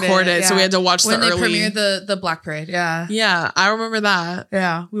couldn't To record, record it, so yeah. we had to watch when the they early. premiered the Black Parade. Yeah. Yeah, I remember that.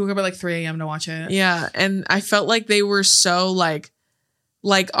 Yeah. We woke up at like 3 a.m. to watch it. Yeah, and I felt like they were so like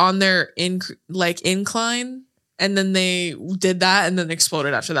on their incline, and then they did that and then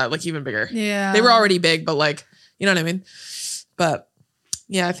exploded after that, like even bigger. Yeah. They were already big, but like, you know what I mean? But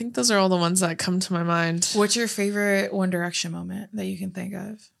yeah, I think those are all the ones that come to my mind. What's your favorite One Direction moment that you can think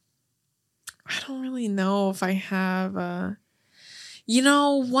of? I don't really know if I have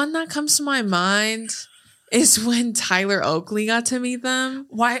one that comes to my mind is when Tyler Oakley got to meet them.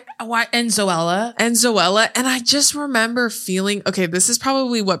 Why and Zoella? And Zoella. And I just remember feeling, okay, this is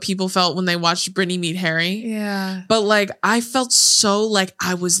probably what people felt when they watched Britney meet Harry. Yeah. But like, I felt so like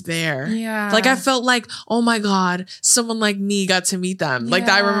I was there. Yeah. Like I felt like, oh my God, someone like me got to meet them. Like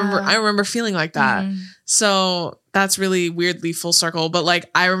Yeah. I remember feeling like that. Mhm. So that's really weirdly full circle. But like,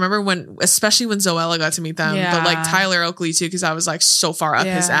 I remember especially when Zoella got to meet them, but like Yeah. Tyler Oakley too, because I was like so far up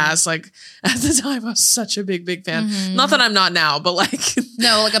his Yeah. ass. Like at the time, I was such a big fan. Mhm. Not that I'm not now, but like,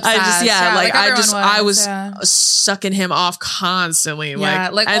 No, like I obsessed. just, I was yeah. sucking him off constantly. Yeah,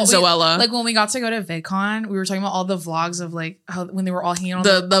 Like and we- Zoella. Like when we got to go to VidCon, we were talking about all the vlogs of like how when they were all hanging on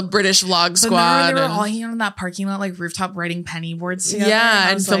the British vlog But squad. remember they were and- all hanging on that parking lot, like rooftop, writing penny boards together. yeah, I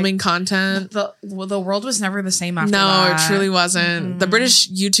and was filming like, content. the world was never the same after No, that. it truly wasn't. The Mhm. British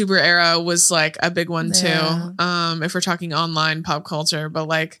YouTuber era was like a big one too. Yeah. If we're talking online pop culture, but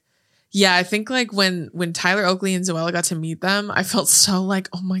like, yeah, I think like when Tyler Oakley and Zoella got to meet them, I felt so like,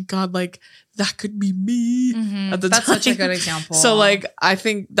 oh my God, like that could be me Mhm. at the That's time. such a good example. So like, I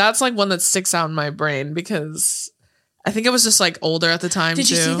think that's like one that sticks out in my brain because I think I was just like older at the time. Did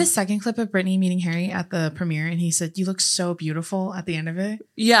you too. see the second clip of Britney meeting Harry at the premiere? And he said, "You look so beautiful" at the end of it.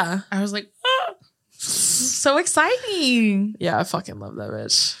 Yeah. I was like, "Ah, so exciting. Yeah, I fucking love that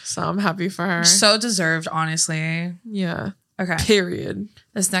bitch. So I'm happy for her. So deserved, honestly. Yeah. Okay. Period.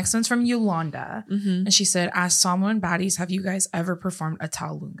 This next one's from Yolanda. Mm-hmm. And she said, as Salmo and Baddies, have you guys ever performed a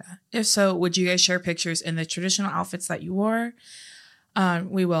Taolunga? If so, would you guys share pictures in the traditional outfits that you wore?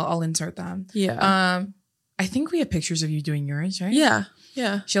 We will. I'll insert them. Yeah. I think we have pictures of you doing yours, right? Yeah.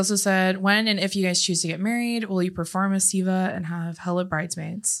 Yeah. She also said, when and if you guys choose to get married, will you perform as Siva and have hella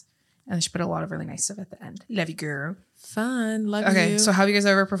bridesmaids? And she put a lot of really nice stuff at the end. Love you, girl. Fun. Love Okay, you. so have you guys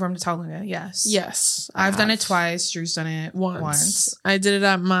ever performed a Taolunga? Yes. Yes. I've done have. it twice. Drew's done it once. I did it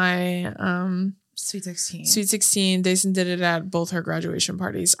at my Sweet 16. Sweet 16. Dason did it at both her graduation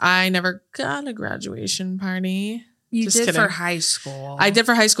parties. I never got a graduation party. You Just did kidding. for high school. I did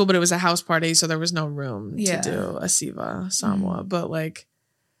for high school, but it was a house party, so there was no room Yeah. to do a Siva Samoa. But like,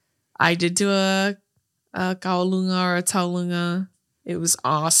 I did do a Kaolunga or a Taolunga. It was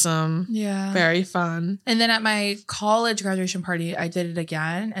awesome. Yeah. Very fun. And then at my college graduation party, I did it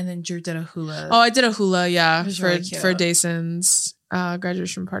again. And then Drew did a hula. Oh, I did a hula, yeah, It was for really cute. Dason's.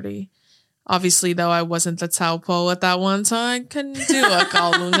 graduation party. Obviously, though, I wasn't the taupo at that one, so I couldn't do a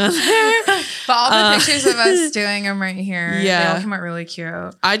kalunga there. But all the pictures of us doing them right here, Yeah. they all came out really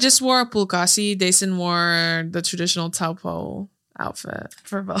cute. I just wore a pulkasi. Dason wore the traditional taupo outfit.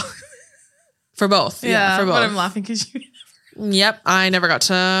 For both. For both. Yeah, for both. But I'm laughing because you... Yep, I never got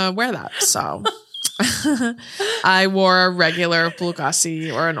to wear that, so I wore a regular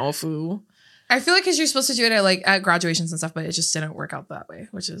pulkasi or an ofu. I feel like because you're supposed to do it at graduations and stuff, but it just didn't work out that way,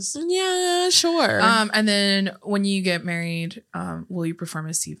 which is... Yeah, sure. And then when you get married, will you perform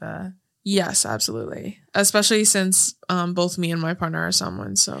a siva? Yes, absolutely. Especially since both me and my partner are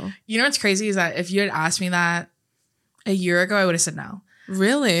someone, so. You know what's crazy is that if you had asked me that a year ago, I would have said no.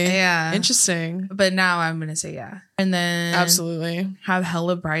 Really? Yeah. Interesting. But now I'm going to say yeah. And then... Absolutely. Have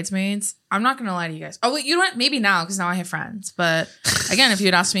hella bridesmaids. I'm not going to lie to you guys. Oh, wait, you know what? Maybe now, because now I have friends. But again, if you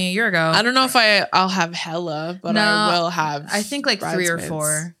had asked me a year ago... I don't know if I'll have hella, but No, I will have I think like 3 or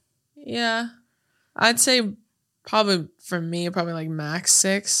 4. Yeah. I'd say probably for me, probably like max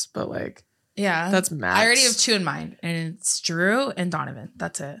 6, but like... Yeah. That's max. I already have 2 in mind. And it's Drew and Donovan.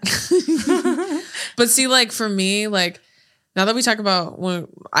 That's it. But see, like for me, like... Now that we talk about,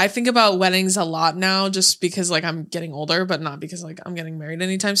 I think about weddings a lot now, just because like I'm getting older, but not because like I'm getting married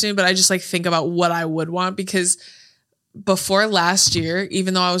anytime soon. But I just like think about what I would want, because before last year,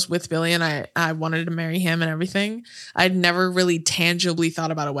 even though I was with Billy and I wanted to marry him and everything, I'd never really tangibly thought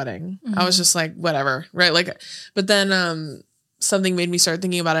about a wedding. Mm-hmm. I was just like, whatever, right? Like, but then something made me start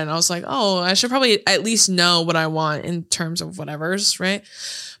thinking about it, and I was like, oh, I should probably at least know what I want in terms of whatever's, right?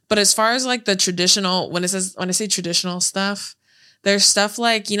 But as far as like the traditional, when I say traditional stuff, there's stuff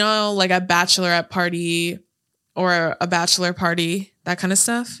like, you know, like a bachelorette party or a bachelor party, that kind of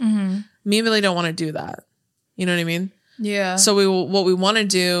stuff. Mm-hmm. Me and Billy don't want to do that. You know what I mean? Yeah. So what we want to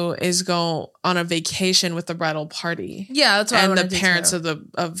do is go on a vacation with the bridal party. Yeah, that's what I and want to the do parents too.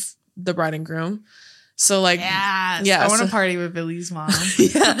 of the bride and groom. So like, yes. yeah, I want to so- party with Billy's mom.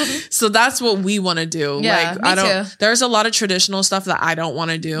 yeah. So that's what we want to do. Yeah, like me I don't. too. There's a lot of traditional stuff that I don't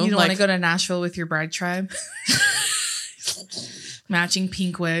want to do. You don't like, want to go to Nashville with your bride tribe? Matching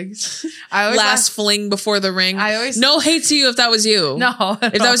pink wigs. I always last fling before the ring. I always No hate to you if that was you. no.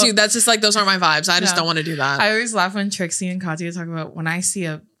 If that was you, that's just like, those aren't my vibes. I just No. don't want to do that. I always laugh when Trixie and Katya talk about when I see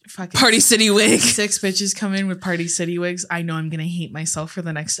a fucking Party City wig. 6 bitches come in with Party City wigs. I know I'm gonna hate myself for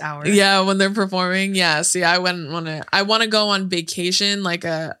the next hour. Yeah, when they're performing. Yeah. See, I wouldn't want to. I want to go on vacation, like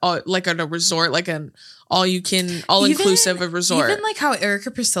at a resort, like an all inclusive resort. Even like how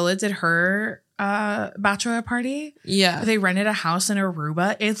Erica Priscilla did her bachelor party. Yeah. They rented a house in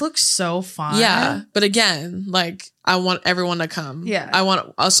Aruba. It looks so fun. Yeah. But again, like I want everyone to come. Yeah. I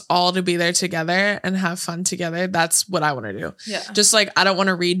want us all to be there together and have fun together. That's what I want to do. Yeah. Just like I don't want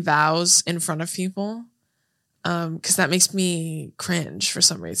to read vows in front of people. Because that makes me cringe for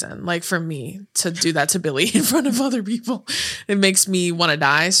some reason. Like for me to do that to Billy in front of other people, it makes me want to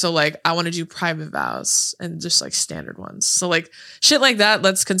die. So like I want to do private vows and just like standard ones. So like shit like that,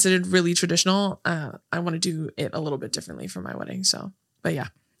 that's considered really traditional. I want to do it a little bit differently for my wedding. So, but yeah.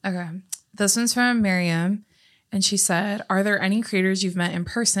 Okay. This one's from Miriam. And she said, are there any creators you've met in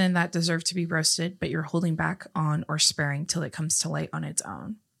person that deserve to be roasted, but you're holding back on or sparing till it comes to light on its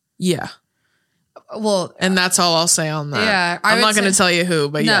own? Yeah. Well, And that's all I'll say on that. Yeah, I I'm would not going to say- tell you who,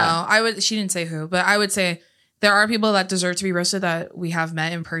 but no, yeah. I would. She didn't say who, but I would say there are people that deserve to be roasted that we have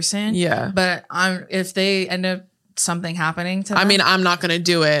met in person. Yeah. But if they end up something happening to them, I mean, I'm not going to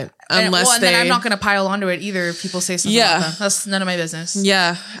do it unless and they. then I'm not going to pile onto it either if people say something Yeah. about them. That's none of my business.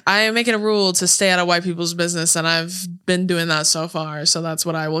 Yeah, I am making a rule to stay out of white people's business, and I've been doing that so far. So that's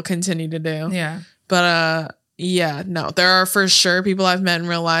what I will continue to do. Yeah. But yeah, no, there are for sure people I've met in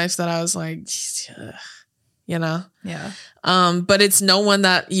real life that I was like, ugh, you know. Yeah. But it's no one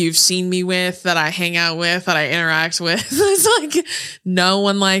that you've seen me with, that I hang out with, that I interact with. It's like no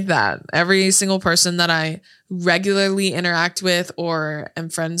one like that. Every single person that I regularly interact with or am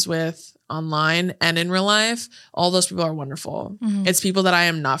friends with online and in real life, all those people are wonderful. Mhm. It's people that I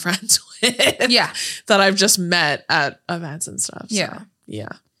am not friends with. Yeah. That I've just met at events and stuff. So, Yeah. yeah.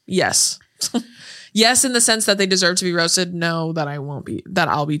 Yes. Yes, in the sense that they deserve to be roasted. No, that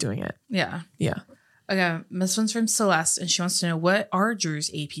I'll be doing it. Yeah. Yeah. Okay. This one's from Celeste, and she wants to know, what are Drew's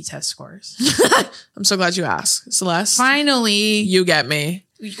AP test scores? I'm so glad you asked. Celeste, Finally. you get me.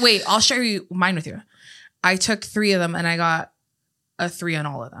 Wait, I'll share you mine with you. I took 3 of them and I got a 3 on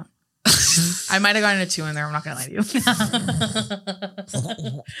all of them. I might have gotten a 2 in there. I'm not going to lie to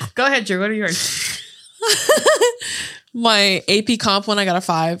you. Go ahead, Drew. What are yours? My AP comp one, I got a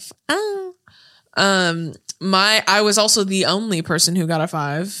 5. I was also the only person who got a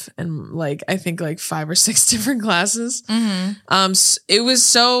 5 in like I think like 5 or 6 different classes. It was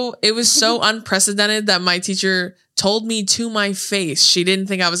so unprecedented that my teacher told me to my face she didn't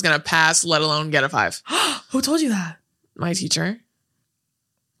think I was gonna pass, let alone get a 5. Who told you that? My teacher.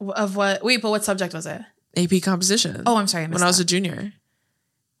 Of what? Wait, but what subject was it? AP composition. Oh, I'm sorry. When I was a junior.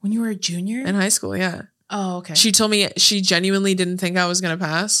 When you were a junior? In high school, yeah. Oh, okay. She told me she genuinely didn't think I was gonna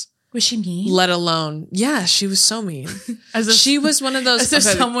pass. Was she mean? Let alone, yeah, she was so mean. As if, she was one of those. As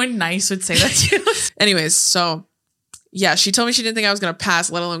if someone nice would say that to you. Anyways, so yeah, she told me she didn't think I was gonna pass,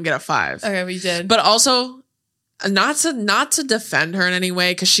 let alone get a 5. Okay, we did. But also, not to defend her in any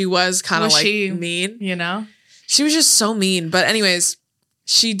way, because she was kind of like mean. You know, she was just so mean. But anyways,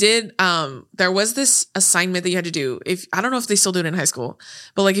 she did. There was this assignment that you had to do. If I don't know if they still do it in high school,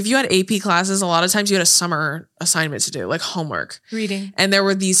 but like if you had AP classes, a lot of times you had a summer assignment to do, like homework, reading, and there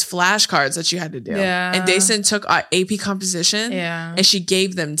were these flashcards that you had to do. Yeah. And Dayson took AP composition. Yeah. And she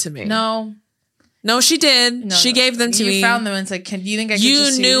gave them to me. No, she did. No, she gave them to me. You found them and said, "Do you think I could?"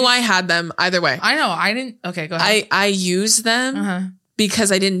 You knew I had them either way. I know. I didn't. Okay, go ahead. I used them.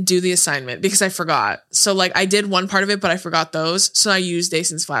 Because I didn't do the assignment because I forgot. So like I did one part of it, but I forgot those. So I used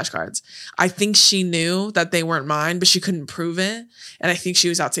Dayson's flashcards. I think she knew that they weren't mine, but she couldn't prove it. And I think she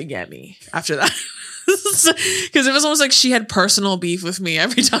was out to get me after that. Because it was almost like she had personal beef with me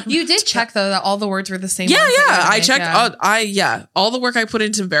every time. You did check though that all the words were the same. Yeah. I checked. All the work I put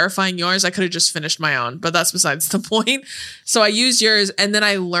into verifying yours, I could have just finished my own, but that's besides the point. So I used yours, and then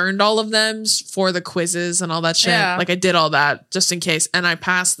I learned all of them for the quizzes and all that shit. Yeah. Like I did all that just in case, and I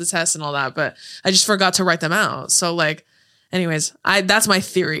passed the test and all that, but I just forgot to write them out. So like, anyways, that's my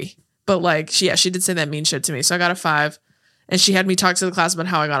theory. But like, she did say that mean shit to me, so I got a 5. And she had me talk to the class about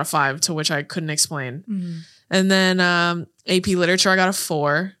how I got a 5, to which I couldn't explain. Mm-hmm. And then AP literature, I got a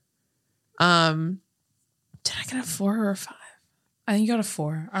 4. Did I get a 4 or a 5? I think you got a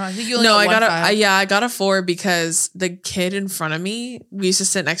 4. I think you only got I got a 4 because the kid in front of me, we used to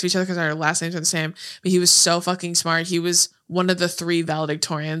sit next to each other because our last names are the same. But he was so fucking smart. He was one of the 3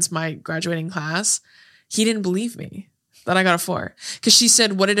 valedictorians, my graduating class. He didn't believe me that I got a 4 because she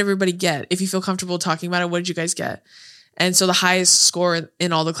said, "What did everybody get? If you feel comfortable talking about it, what did you guys get?" And so the highest score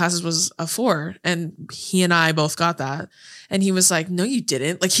in all the classes was a 4. And he and I both got that. And he was like, "No, you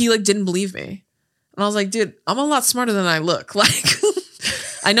didn't." Like, he like didn't believe me. And I was like, "Dude, I'm a lot smarter than I look." Like,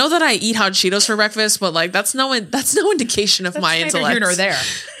 I know that I eat hot Cheetos for breakfast, but like, that's no indication of my intellect. Here nor there.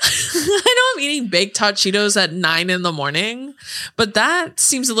 I know I'm eating baked hot Cheetos at 9 a.m, but that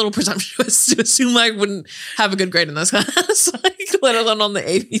seems a little presumptuous to assume I wouldn't have a good grade in this class, like, let alone on the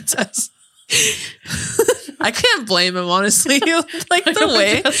AP test. I can't blame him, honestly. Like the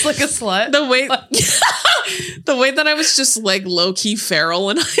way, just like a slut. The way that I was just like low key feral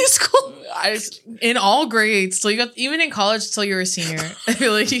in high school. In all grades, till you got, even in college, till you were a senior, I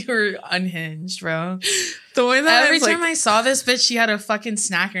feel like you were unhinged, bro. The way that every time I saw this bitch, she had a fucking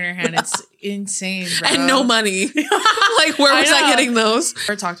snack in her hand. It's insane, bro. And no money. Like, where was I getting those?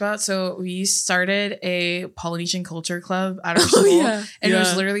 We talked about, so we started a Polynesian culture club at our school, and it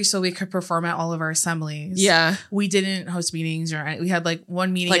was literally so we could perform at all of our assemblies. Yeah, we didn't host meetings, or we had like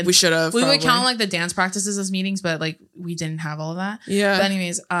one meeting. Like we should have. We would count like the dance practices as meetings, but like we didn't have all of that. Yeah. But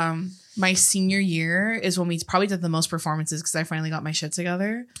anyways, my senior year is when we probably did the most performances because I finally got my shit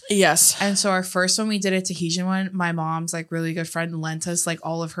together. Yes. And so our first one, we did a Tahitian one. My mom's like really good friend lent us like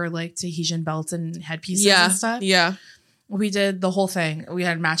all of her like Tahitian belts and headpieces and stuff. Yeah. We did the whole thing. We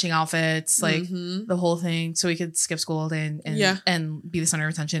had matching outfits, like the whole thing, so we could skip school all day and be the center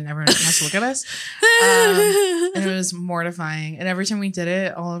of attention. Everyone has to look at us. And it was mortifying. And every time we did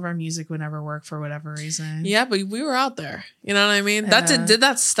it, all of our music would never work for whatever reason. Yeah, but we were out there. You know what I mean? Did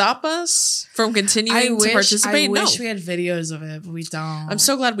that stop us from continuing to participate? I wish we had videos of it, but we don't. I'm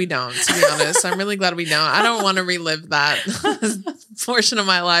so glad we don't, to be honest. I'm really glad we don't. I don't want to relive that portion of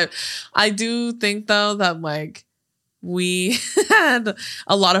my life. I do think, though, that like we had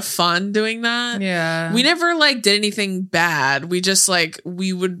a lot of fun doing that. Yeah. We never like did anything bad. We just like,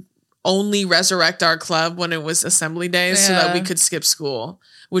 we would only resurrect our club when it was assembly days so that we could skip school,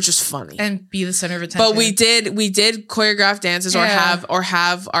 which was funny and be the center of attention. But we did choreograph dances or have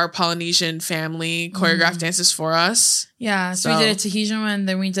our Polynesian family choreograph dances for us. Yeah. So we did a Tahitian one,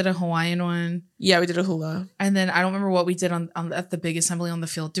 then we did a Hawaiian one. Yeah, we did a hula. And then I don't remember what we did on at the big assembly on the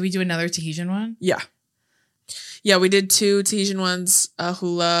field. Did we do another Tahitian one? Yeah. Yeah, we did 2 Tahitian ones, a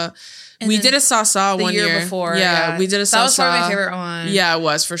hula. And we did a Sasa one year before. Yeah, we did a Sasa. That was probably my favorite one. Yeah, it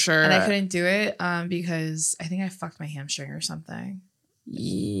was for sure. And I couldn't do it because I think I fucked my hamstring or something.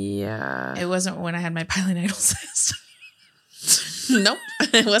 Yeah. It wasn't when I had my pilot idol cyst. Nope,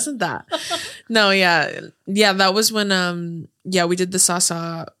 it wasn't that. No, yeah, that was when we did the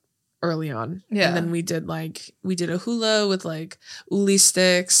salsa early on. Yeah. And then we did a hula with like uli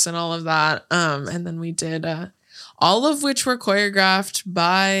sticks and all of that. And then we did all of which were choreographed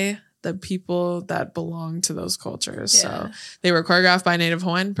by the people that belong to those cultures. Yeah. So they were choreographed by a Native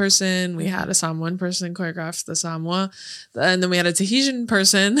Hawaiian person. We had a Samoan person choreograph the Samoa. And then we had a Tahitian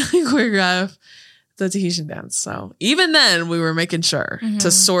person choreograph the Tahitian dance. So even then we were making sure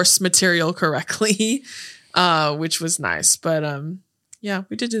to source material correctly, which was nice. But yeah,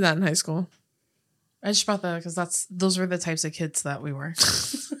 we did do that in high school. I just brought that because those were the types of kids that we were.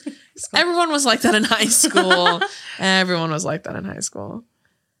 Everyone was like that in high school. Everyone was like that in high school.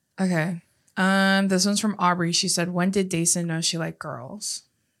 Okay. This one's from Aubrey. She said, when did Dason know she liked girls?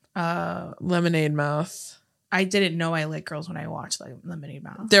 Lemonade Mouth. I didn't know I liked girls when I watched like Lemonade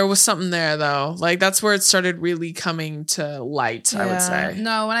Mouth. There was something there though. Like that's where it started really coming to light, I would say.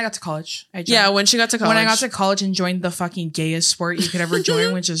 No, when I got to college. When she got to college. When I got to college and joined the fucking gayest sport you could ever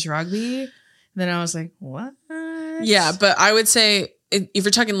join, which is rugby. Then I was like, what? Yeah, but I would say if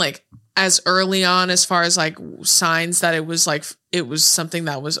you're talking like as early on as far as like signs that it was something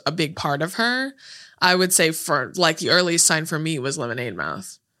that was a big part of her, I would say for like the earliest sign for me was Lemonade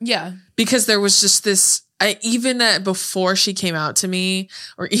Mouth. Yeah. Because there was just this, even before she came out to me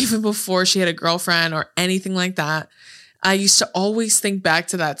or even before she had a girlfriend or anything like that, I used to always think back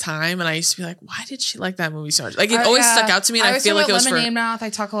to that time and I used to be like, why did she like that movie so much? Like it always stuck out to me and I feel like it was Lemonade Mouth. I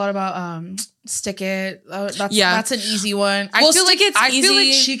talk a lot about Stick It. That's an easy one. I feel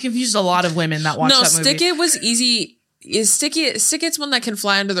like she confused a lot of women that watched that movie. No, Stick It was easy. Stick It's one that can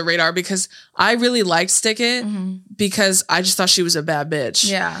fly under the radar because I really liked Stick It because I just thought she was a bad bitch.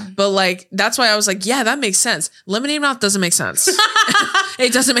 Yeah. But like, that's why I was like, yeah, that makes sense. Lemonade Mouth doesn't make sense.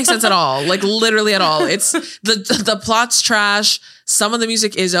 It doesn't make sense at all. Like literally at all. It's the plot's trash. Some of the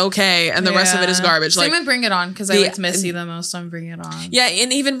music is okay. And the rest of it is garbage. Same like with Bring It On because I liked Missy the most on Bring It On. Yeah.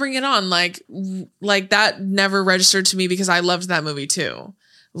 And even Bring It On, like that never registered to me because I loved that movie too.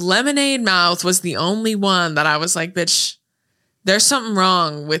 Lemonade Mouth was the only one that I was like, bitch, there's something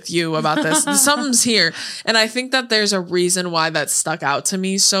wrong with you about this. Something's here. And I think that there's a reason why that stuck out to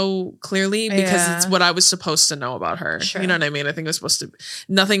me so clearly because it's what I was supposed to know about her. Sure. You know what I mean? I think it was supposed to,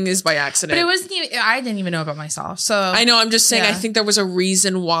 nothing is by accident. But it wasn't even, I didn't even know about myself. So I know, I'm just saying, I think there was a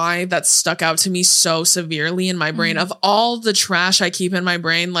reason why that stuck out to me so severely in my brain. Of all the trash I keep in my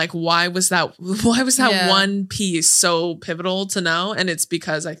brain, like why was that one piece so pivotal to know? And it's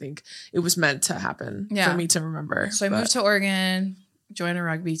because I think it was meant to happen for me to remember. So I moved to Oregon. Join a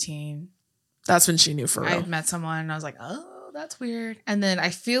rugby team. That's when she knew for real. I met someone and I was like, oh, that's weird. And then I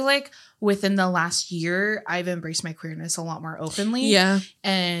feel like within the last year, I've embraced my queerness a lot more openly. Yeah.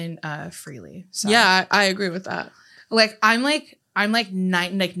 And freely. So, yeah, I agree with that. Like I'm like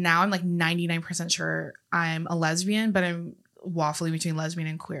now I'm like 99% sure I'm a lesbian, but I'm waffling between lesbian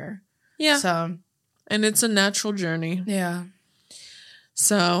and queer. Yeah. So and it's a natural journey. Yeah.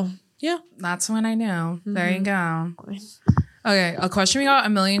 So yeah. That's when I knew. There you go. Okay, a question we got a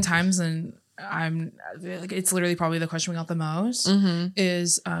million times, and it's literally probably the question we got the most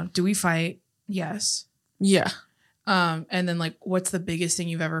is, do we fight? Yes. Yeah. And then like, what's the biggest thing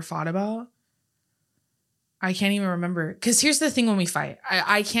you've ever fought about? I can't even remember. Because here's the thing when we fight.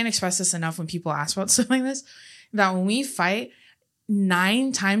 I can't express this enough when people ask about stuff like this, that when we fight,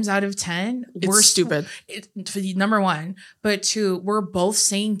 9 times out of 10, we're stupid. Number one, but 2, we're both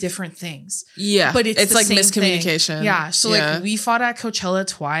saying different things. Yeah, but it's like same miscommunication. Thing. Yeah, so like we fought at Coachella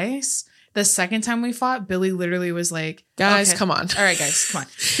twice. The second time we fought, Billy literally was like, "Guys, come on! All right, guys, come on!"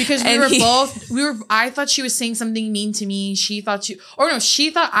 Because I thought she was saying something mean to me. She thought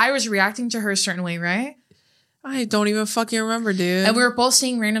I was reacting to her a certain way, right? I don't even fucking remember, dude. And we were both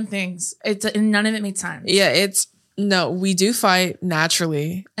saying random things. And none of it made sense. Yeah, no, we do fight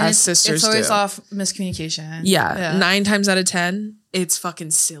naturally as sisters. It's always off miscommunication. Yeah, 9 times out of 10, it's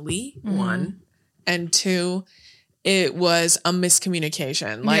fucking silly. 1 and 2, it was a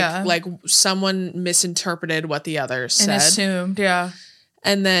miscommunication. Like someone misinterpreted what the other said and assumed,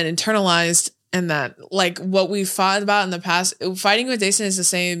 and then internalized. And that like what we fought about in the past, fighting with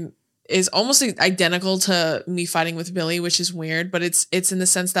Dason is almost identical to me fighting with Billy, which is weird, but it's in the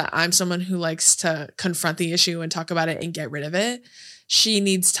sense that I'm someone who likes to confront the issue and talk about it and get rid of it. She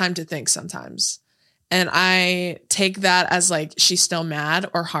needs time to think sometimes. And I take that as like she's still mad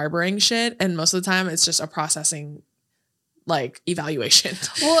or harboring shit. And most of the time it's just a processing like evaluation.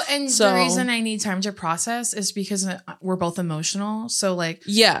 Well, and the reason I need time to process is because we're both emotional. So like,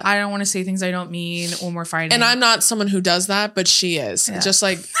 I don't want to say things I don't mean when we're fighting. And I'm not someone who does that, but she is. Just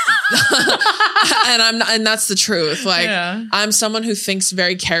like And I'm not, and that's the truth. Like Yeah. I'm someone who thinks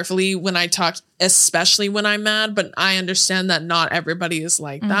very carefully when I talk, especially when I'm mad, but I understand that not everybody is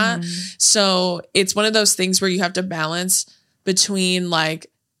like that. So it's one of those things where you have to balance between like,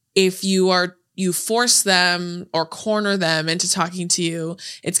 if you force them or corner them into talking to you,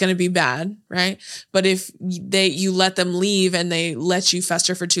 it's going to be bad, right? But if you let them leave and they let you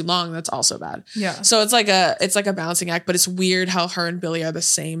fester for too long, that's also bad. Yeah. So it's like a balancing act, but it's weird how her and Billy are the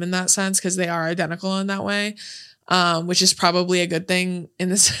same in that sense because they are identical in that way, which is probably a good thing in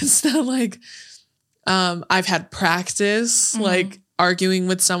the sense that like I've had practice like arguing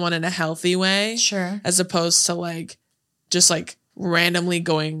with someone in a healthy way, Sure. as opposed to like just like randomly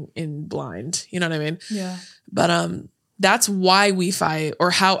going in blind. You know what I mean? Yeah. But that's why we fight, or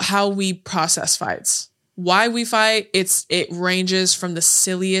how we process fights. Why we fight, it ranges from the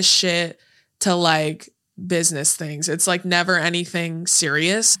silliest shit to like business things. It's like never anything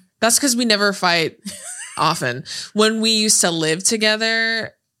serious. That's because we never fight often. When we used to live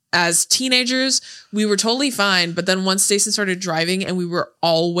together as teenagers, we were totally fine. But then once Stacey started driving and we were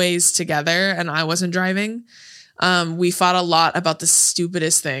always together and I wasn't driving, we fought a lot about the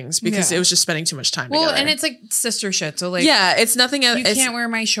stupidest things because it was just spending too much time together. And it's like sister shit. So like, yeah, it's nothing. you can't wear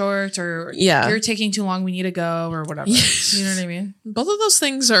my shorts, or Yeah. you're taking too long, we need to go, or whatever. You know what I mean? Both of those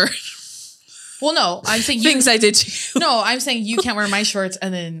things are Well, no, I'm saying things I did to you. No, I'm saying you can't wear my shorts,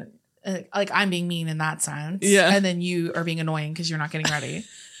 and then like I'm being mean in that sense. Yeah. And then you are being annoying because you're not getting ready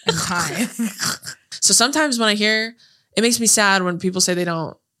in time. So sometimes when I hear, it makes me sad when people say they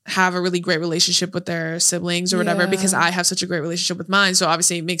don't have a really great relationship with their siblings or whatever, Yeah. because I have such a great relationship with mine. So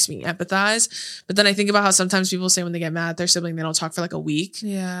obviously it makes me empathize. But then I think about how sometimes people say when they get mad at their sibling, they don't talk for like a week.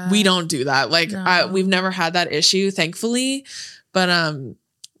 Yeah. We don't do that. Like No. we've never had that issue, thankfully. But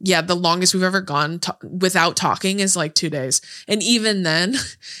yeah, the longest we've ever gone without talking is like 2 days. And even then,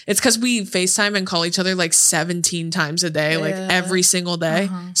 it's because we FaceTime and call each other like 17 times a day, like Yeah. every single day.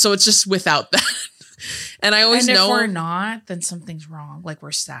 So it's just without that. And I always And know. if we're not, then something's wrong. Like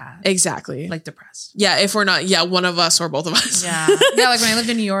we're sad. Exactly. Like depressed. Yeah, if we're not, one of us or both of us. Yeah. Yeah, like when I lived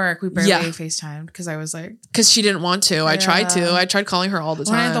in New York, we barely Yeah. FaceTimed because I was like, Because she didn't want to. I tried to. Yeah. I tried calling her all the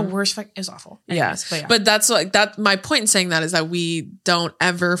when I time. had the worst fight, it was awful. Yeah. Anyways, But that's like that. My point in saying that is that we don't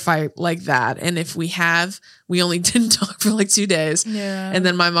ever fight like that. And if we have, we only didn't talk for like 2 days. Yeah. And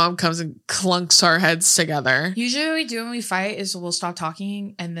then my mom comes and clunks our heads together. Usually what we do when we fight is we'll stop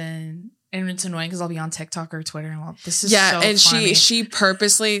talking, and it's annoying because I'll be on TikTok or Twitter and this is so And funny. she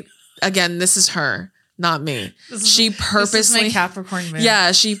purposely, again, this is her, not me. This is- She this is purposely, my Capricorn moon.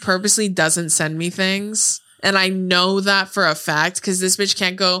 yeah, she purposely doesn't send me things. And I know that for a fact because this bitch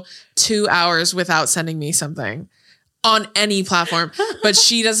can't go 2 hours without sending me something on any platform. But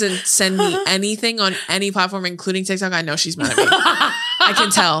she doesn't send me anything on any platform, including TikTok. I know she's mad at me. I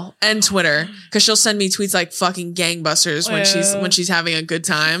can tell. And Twitter. Because she'll send me tweets like fucking gangbusters when she's having a good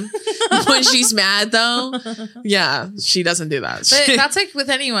time. When she's mad though, yeah, she doesn't do that. But that's like with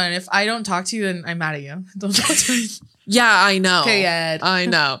anyone. If I don't talk to you, then I'm mad at you. Don't talk to me. Yeah, I know. Okay, Ed. I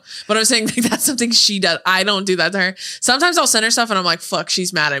know. But I'm saying like, that's something she does. I don't do that to her. Sometimes I'll send her stuff and I'm like, fuck,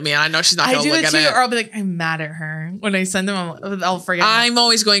 she's mad at me. And I know she's not I going to do look it at too, it. or I'll be like, I'm mad at her. When I send them, I'll forget. I'm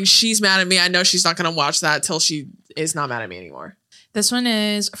always going, she's mad at me. I know she's not going to watch that till she is not mad at me anymore. This one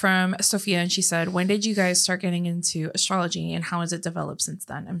is from Sophia, and she said, when did you guys start getting into astrology, and how has it developed since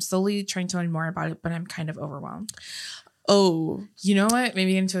then? I'm slowly trying to learn more about it, but I'm kind of overwhelmed. Oh, You know what?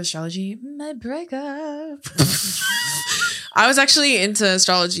 Maybe get into astrology. My breakup. I was actually into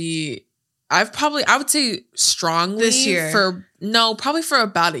astrology. I would say strongly This year. probably for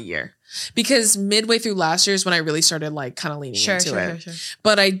about a year. Because midway through last year is when I really started like kind of leaning into it. Sure.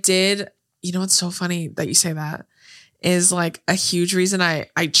 But I did, you know what's so funny that you say that is like a huge reason I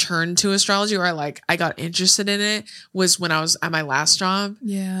turned to astrology, or I got interested in it, was when I was at my last job.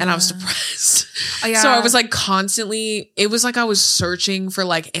 Yeah. And I was depressed. Yeah. So I was like constantly, it was like I was searching for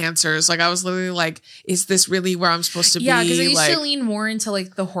like answers. Like I was literally like, is this really where I'm supposed to be? Yeah, because I used like, to lean more into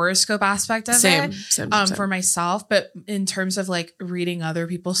like the horoscope aspect of same. it. For myself. But in terms of like reading other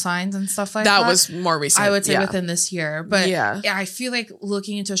people's signs and stuff like that. that was more recent. I would say yeah. within this year. But Yeah. I feel like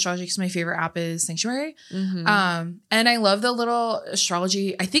looking into astrology, because my favorite app is Sanctuary. Mhm. And I love the little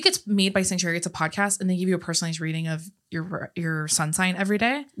astrology. I think it's made by Sanctuary. It's a podcast, and they give you a personalized reading of your sun sign every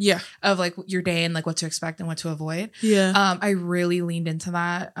day, Yeah. of like your day and like what to expect and what to avoid. Yeah. I really leaned into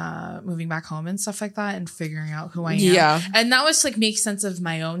that, moving back home and stuff like that, and figuring out who I am. Yeah. And that was to like make sense of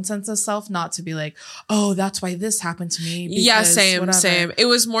my own sense of self, not to be like, oh, that's why this happened to me. Yeah. because Same. whatever. Same. It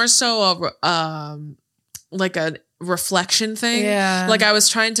was more so like a reflection thing. Yeah. Like I was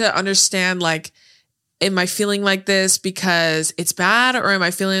trying to understand like, am I feeling like this because it's bad, or am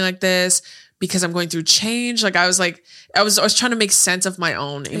I feeling like this because I'm going through change? Like I was trying to make sense of my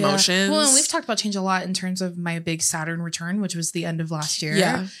own emotions. Well, and we've talked about change a lot in terms of my big Saturn return, which was the end of last year.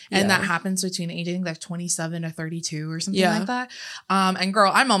 Yeah. And that happens between age, I think like 27 to 32 or something Yeah. like that. And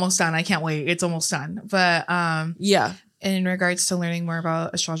girl, I'm almost done. I can't wait. It's almost done. But Yeah. in regards to learning more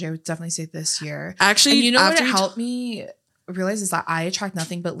about astrology, I would definitely say this year. Actually, And you know what after helped me realize is that I attract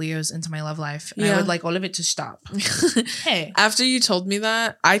nothing but Leos into my love life. And I Yeah. would like all of it to stop. Hey. After you told me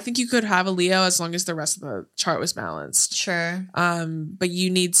that, I think you could have a Leo as long as the rest of the chart was balanced. Sure. But you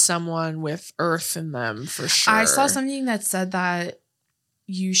need someone with earth in them for sure. I saw something that said that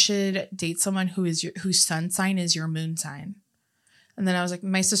you should date someone whose sun sign is your moon sign. And then I was like,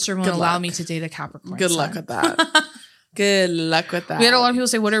 my sister won't Good allow luck. me to date a Capricorn. Good luck with that. Good luck with that. We had a lot of people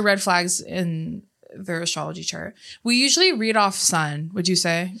say, what are red flags in their astrology chart? We usually read off sun, would you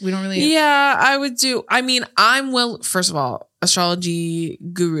say? We don't really. Yeah, I would do. I mean, first of all, astrology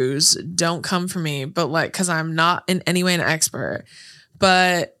gurus don't come for me, but like, cause I'm not in any way an expert,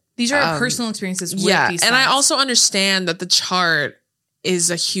 but These are personal experiences with yeah. these And I signs. also understand that the chart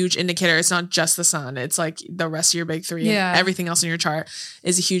is a huge indicator. It's not just the sun. It's like the rest of your big three. Yeah. And everything else in your chart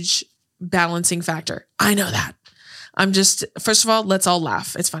is a huge balancing factor. I know that. I'm just, first of all, let's all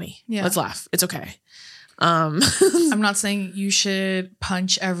laugh. It's funny. Yeah. Let's laugh. It's okay. I'm not saying you should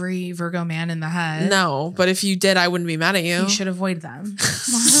punch every Virgo man in the head. No, but if you did, I wouldn't be mad at you. You should avoid them.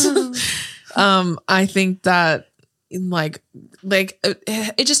 I think that like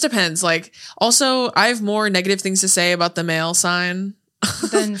it just depends. Like also I have more negative things to say about the male sign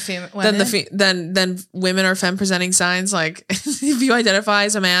Then than women or femme presenting signs. Like if you identify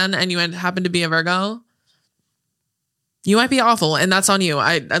as a man and you happen to be a Virgo, you might be awful, and that's on you.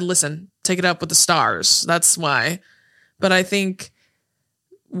 I listen, take it up with the stars. That's why. But I think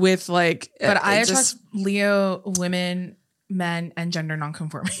with like, But I it attract just- Leo women, men, and gender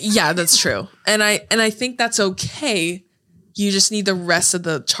nonconforming. yeah, that's true. And I think that's okay. You just need the rest of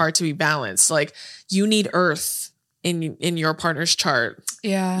the chart to be balanced. Like you need earth in your partner's chart.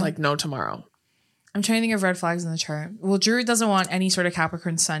 Yeah. Like no tomorrow. I'm trying to think of red flags in the chart. Well, Drew doesn't want any sort of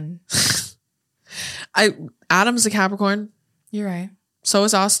Capricorn sun. Adam's a Capricorn. You're right. So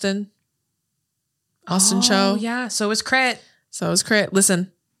is Austin. Austin Cho. Yeah. So is Crit. So is Crit.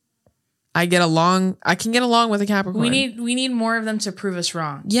 Listen, I can get along with a Capricorn. We need more of them to prove us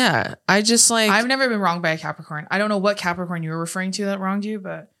wrong. Yeah. I just like I've never been wronged by a Capricorn. I don't know what Capricorn you were referring to that wronged you,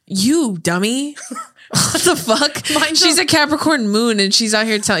 but you dummy. What the fuck? She's a Capricorn moon and she's out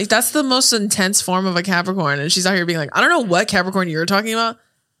here telling that's the most intense form of a Capricorn. And she's out here being like, I don't know what Capricorn you're talking about.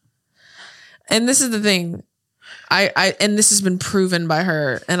 And this is the thing. And this has been proven by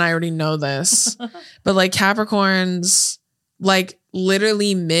her, and I already know this. But like Capricorns, like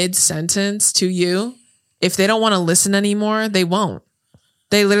literally mid-sentence to you, if they don't want to listen anymore, they won't.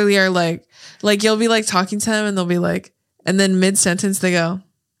 They literally are like you'll be like talking to them and they'll be like, and then mid-sentence they go.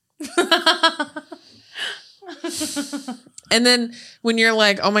 And then when you're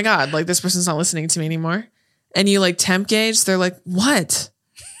like, oh my God, like this person's not listening to me anymore. And you like temp gauge, they're like, what?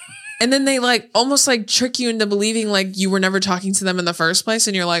 And then they like almost like trick you into believing like you were never talking to them in the first place.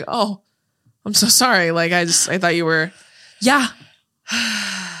 And you're like, oh, I'm so sorry. Like I thought you were. Yeah.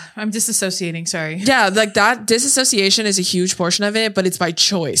 I'm disassociating. Sorry. Yeah. Like that disassociation is a huge portion of it, but it's by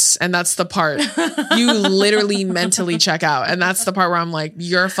choice. And that's the part you literally mentally check out. And that's the part where I'm like,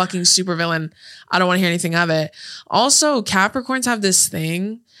 you're a fucking supervillain. I don't want to hear anything of it. Also, Capricorns have this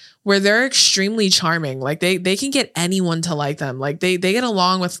thing where they're extremely charming. Like they can get anyone to like them. Like they get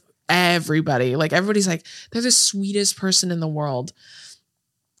along with everybody. Like everybody's like, they're the sweetest person in the world.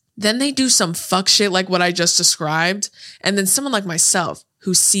 Then they do some fuck shit like what I just described. And then someone like myself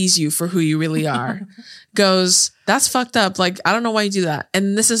who sees you for who you really are goes, that's fucked up. Like, I don't know why you do that.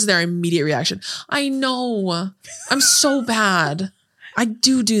 And this is their immediate reaction. I know. I'm so bad. I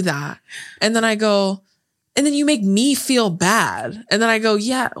do that. And then I go, and then you make me feel bad. And then I go,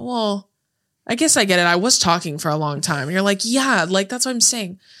 yeah, well, I guess I get it. I was talking for a long time. And you're like, yeah, like that's what I'm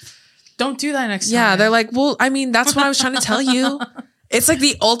saying. Don't do that next time. Yeah, they're like, well, I mean, that's what I was trying to tell you. It's like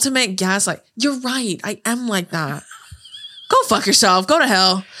the ultimate gaslight. You're right. I am like that. Go fuck yourself. Go to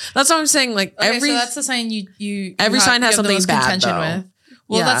hell. That's what I'm saying. Like okay, every so that's the sign you every sign has you have the something most bad contention though. with.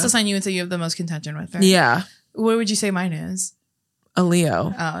 Well, Yeah. that's the sign you would say you have the most contention with. Right? Yeah, What would you say mine is? a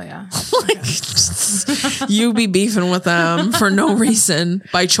Leo. Oh yeah. Like, you be beefing with them for no reason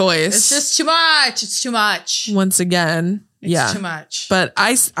by choice. It's just too much. It's too much. Once again, It's too much. But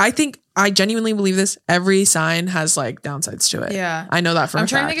I think I genuinely believe this. Every sign has like downsides to it. Yeah. I know that for I'm a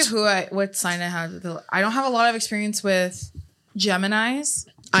trying fact. to think of what sign I have. I don't have a lot of experience with Geminis.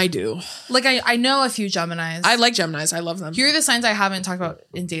 I do. Like I know a few Geminis. I like Geminis. I love them. Here are the signs I haven't talked about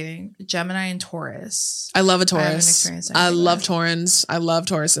in dating: Gemini and Taurus. I love a I haven't Taurus. experienced I anything love with. Taurans. I love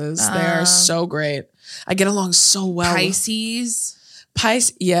Tauruses. They are so great. I get along so well. Pisces.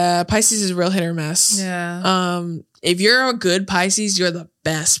 Pisces is real hit or miss. Yeah. If you're a good Pisces, you're the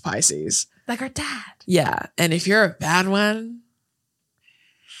best Pisces. Like our dad. Yeah. And if you're a bad one,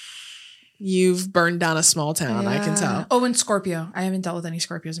 you've burned down a small town. I can tell. Oh, and Scorpio. I haven't dealt with any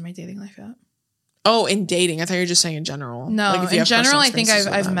Scorpios in my dating life yet. Oh, in dating. I thought you were just saying in general. No, Like if you in have general, personal I think experiences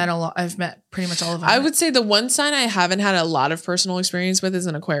with I've them. met a lot. I've met pretty much all of them. I would say the one sign I haven't had a lot of personal experience with is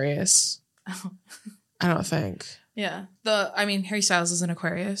an Aquarius. I don't think. Yeah. Harry Styles is an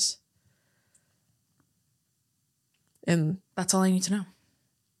Aquarius. And That's all I need to know.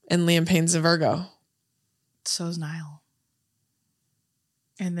 Liam Payne's a Virgo. So is Niall.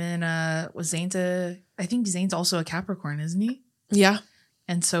 And then I think Zayn's also a Capricorn, isn't he? Yeah.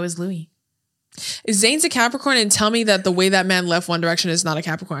 And so is Louis. Is Zayn's a Capricorn? And tell me that the way that man left One Direction is not a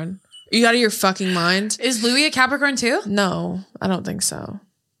Capricorn. Are you out of your fucking mind? Is Louis a Capricorn too? No, I don't think so.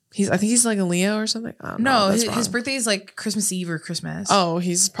 I think he's like a Leo or something. I don't know. No, That's his wrong. birthday is like Christmas Eve or Christmas. Oh,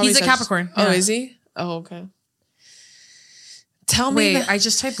 he's probably He's a Capricorn. Oh, Yeah. is he? Oh, okay. Tell me. Wait, I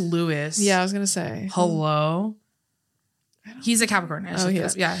just typed Louis. Yeah, I was gonna say. Hello. He's a Capricorn. Oh, he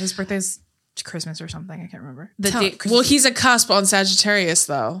is. Yeah, his birthday's Christmas or something. I can't remember. The Tell- date. Christmas. well, he's a cusp on Sagittarius,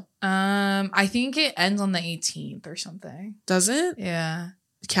 though. I think it ends on the 18th or something. Does it? Yeah.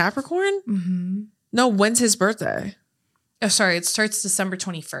 Capricorn? Mm-hmm. No, when's his birthday? Oh, sorry. It starts December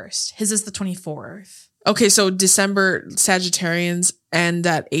 21st. His is the 24th. Okay, so December Sagittarians end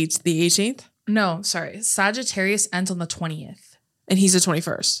at the 18th? No, sorry. Sagittarius ends on the 20th. And he's the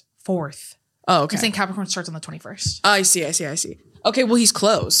 21st. 4th. Oh, okay. I'm saying Capricorn starts on the 21st. Oh, I see. Okay, well, he's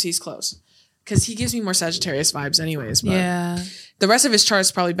close. Because he gives me more Sagittarius vibes anyways. But Yeah. the rest of his chart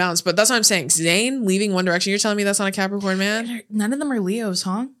is probably balanced. But that's what I'm saying. Zayn leaving One Direction. You're telling me that's not a Capricorn man? None of them are Leos,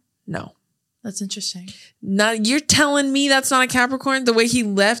 huh? No. That's interesting. You're telling me that's not a Capricorn? The way he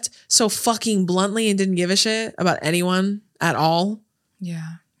left so fucking bluntly and didn't give a shit about anyone at all?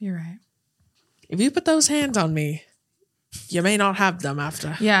 Yeah, you're right. If you put those hands on me, you may not have them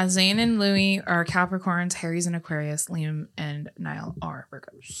after. Yeah, Zayn and Louis are Capricorns. Harry's an Aquarius. Liam and Niall are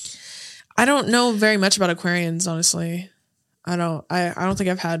Virgos. I don't know very much about Aquarians, honestly. I don't think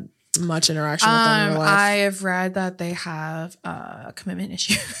I've had much interaction with them in real life. I have read that they have commitment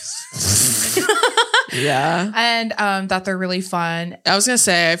issues. Yeah. And that they're really fun. I was gonna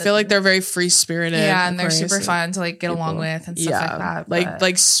say, I feel like they're very free spirited. Yeah, and they're super fun to like get along with and stuff like that. but-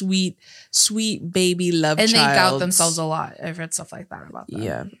 Like sweet baby love and child. they doubt themselves a lot. I've read stuff like that about them.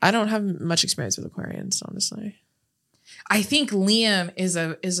 Yeah. I don't have much experience with Aquarians, honestly. I think Liam is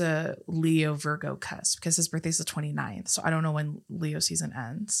a Leo Virgo cusp because his birthday's the 29th. So I don't know when Leo season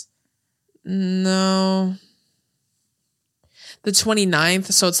ends. No. The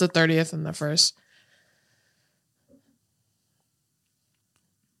 29th, so it's the 30th and the 1st.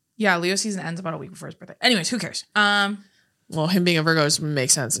 Yeah, Leo season ends about a week before his birthday. Anyways, who cares? Well, him being a Virgo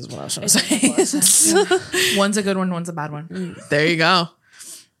makes sense is what I was trying to say. Yeah. One's a good one, one's a bad one. There you go.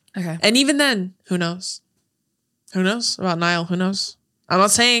 Okay. And even then, who knows? Who knows about Niall? Who knows? I'm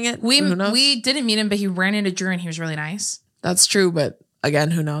not saying it. Who knows? We didn't meet him, but he ran into Drew and he was really nice. That's true, but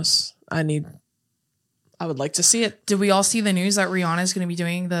again, who knows? I would like to see it. Did we all see the news that Rihanna's going to be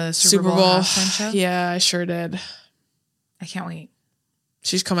doing the Super Bowl halftime show? Yeah, I sure did. I can't wait.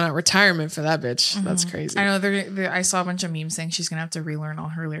 She's coming out retirement for that bitch. That's crazy. I know. I saw a bunch of memes saying she's going to have to relearn all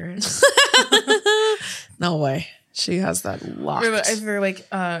her lyrics. No way. She has that locked. They're like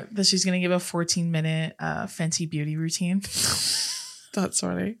that she's going to give a 14-minute Fenty Beauty routine. That's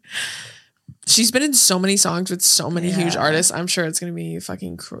funny. She's been in so many songs with so many huge Yeah. artists. I'm sure it's going to be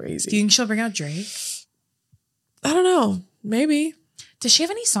fucking crazy. Do you think she'll bring out Drake? I don't know. Maybe. Does she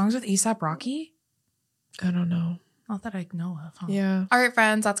have any songs with A$AP Rocky? I don't know. Not that I know of. Huh? Yeah. All right,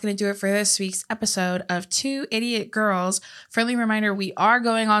 friends, that's going to do it for this week's episode of Two Idiot Girls. Friendly reminder, we are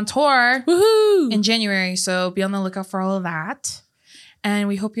going on tour Woohoo! in January, so be on the lookout for all of that. And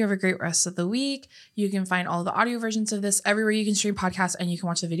we hope you have a great rest of the week. You can find all the audio versions of this everywhere you can stream podcasts, and you can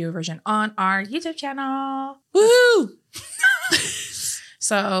watch the video version on our YouTube channel. Woohoo!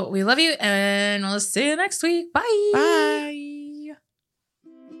 So we love you, and we'll see you next week. Bye. Bye.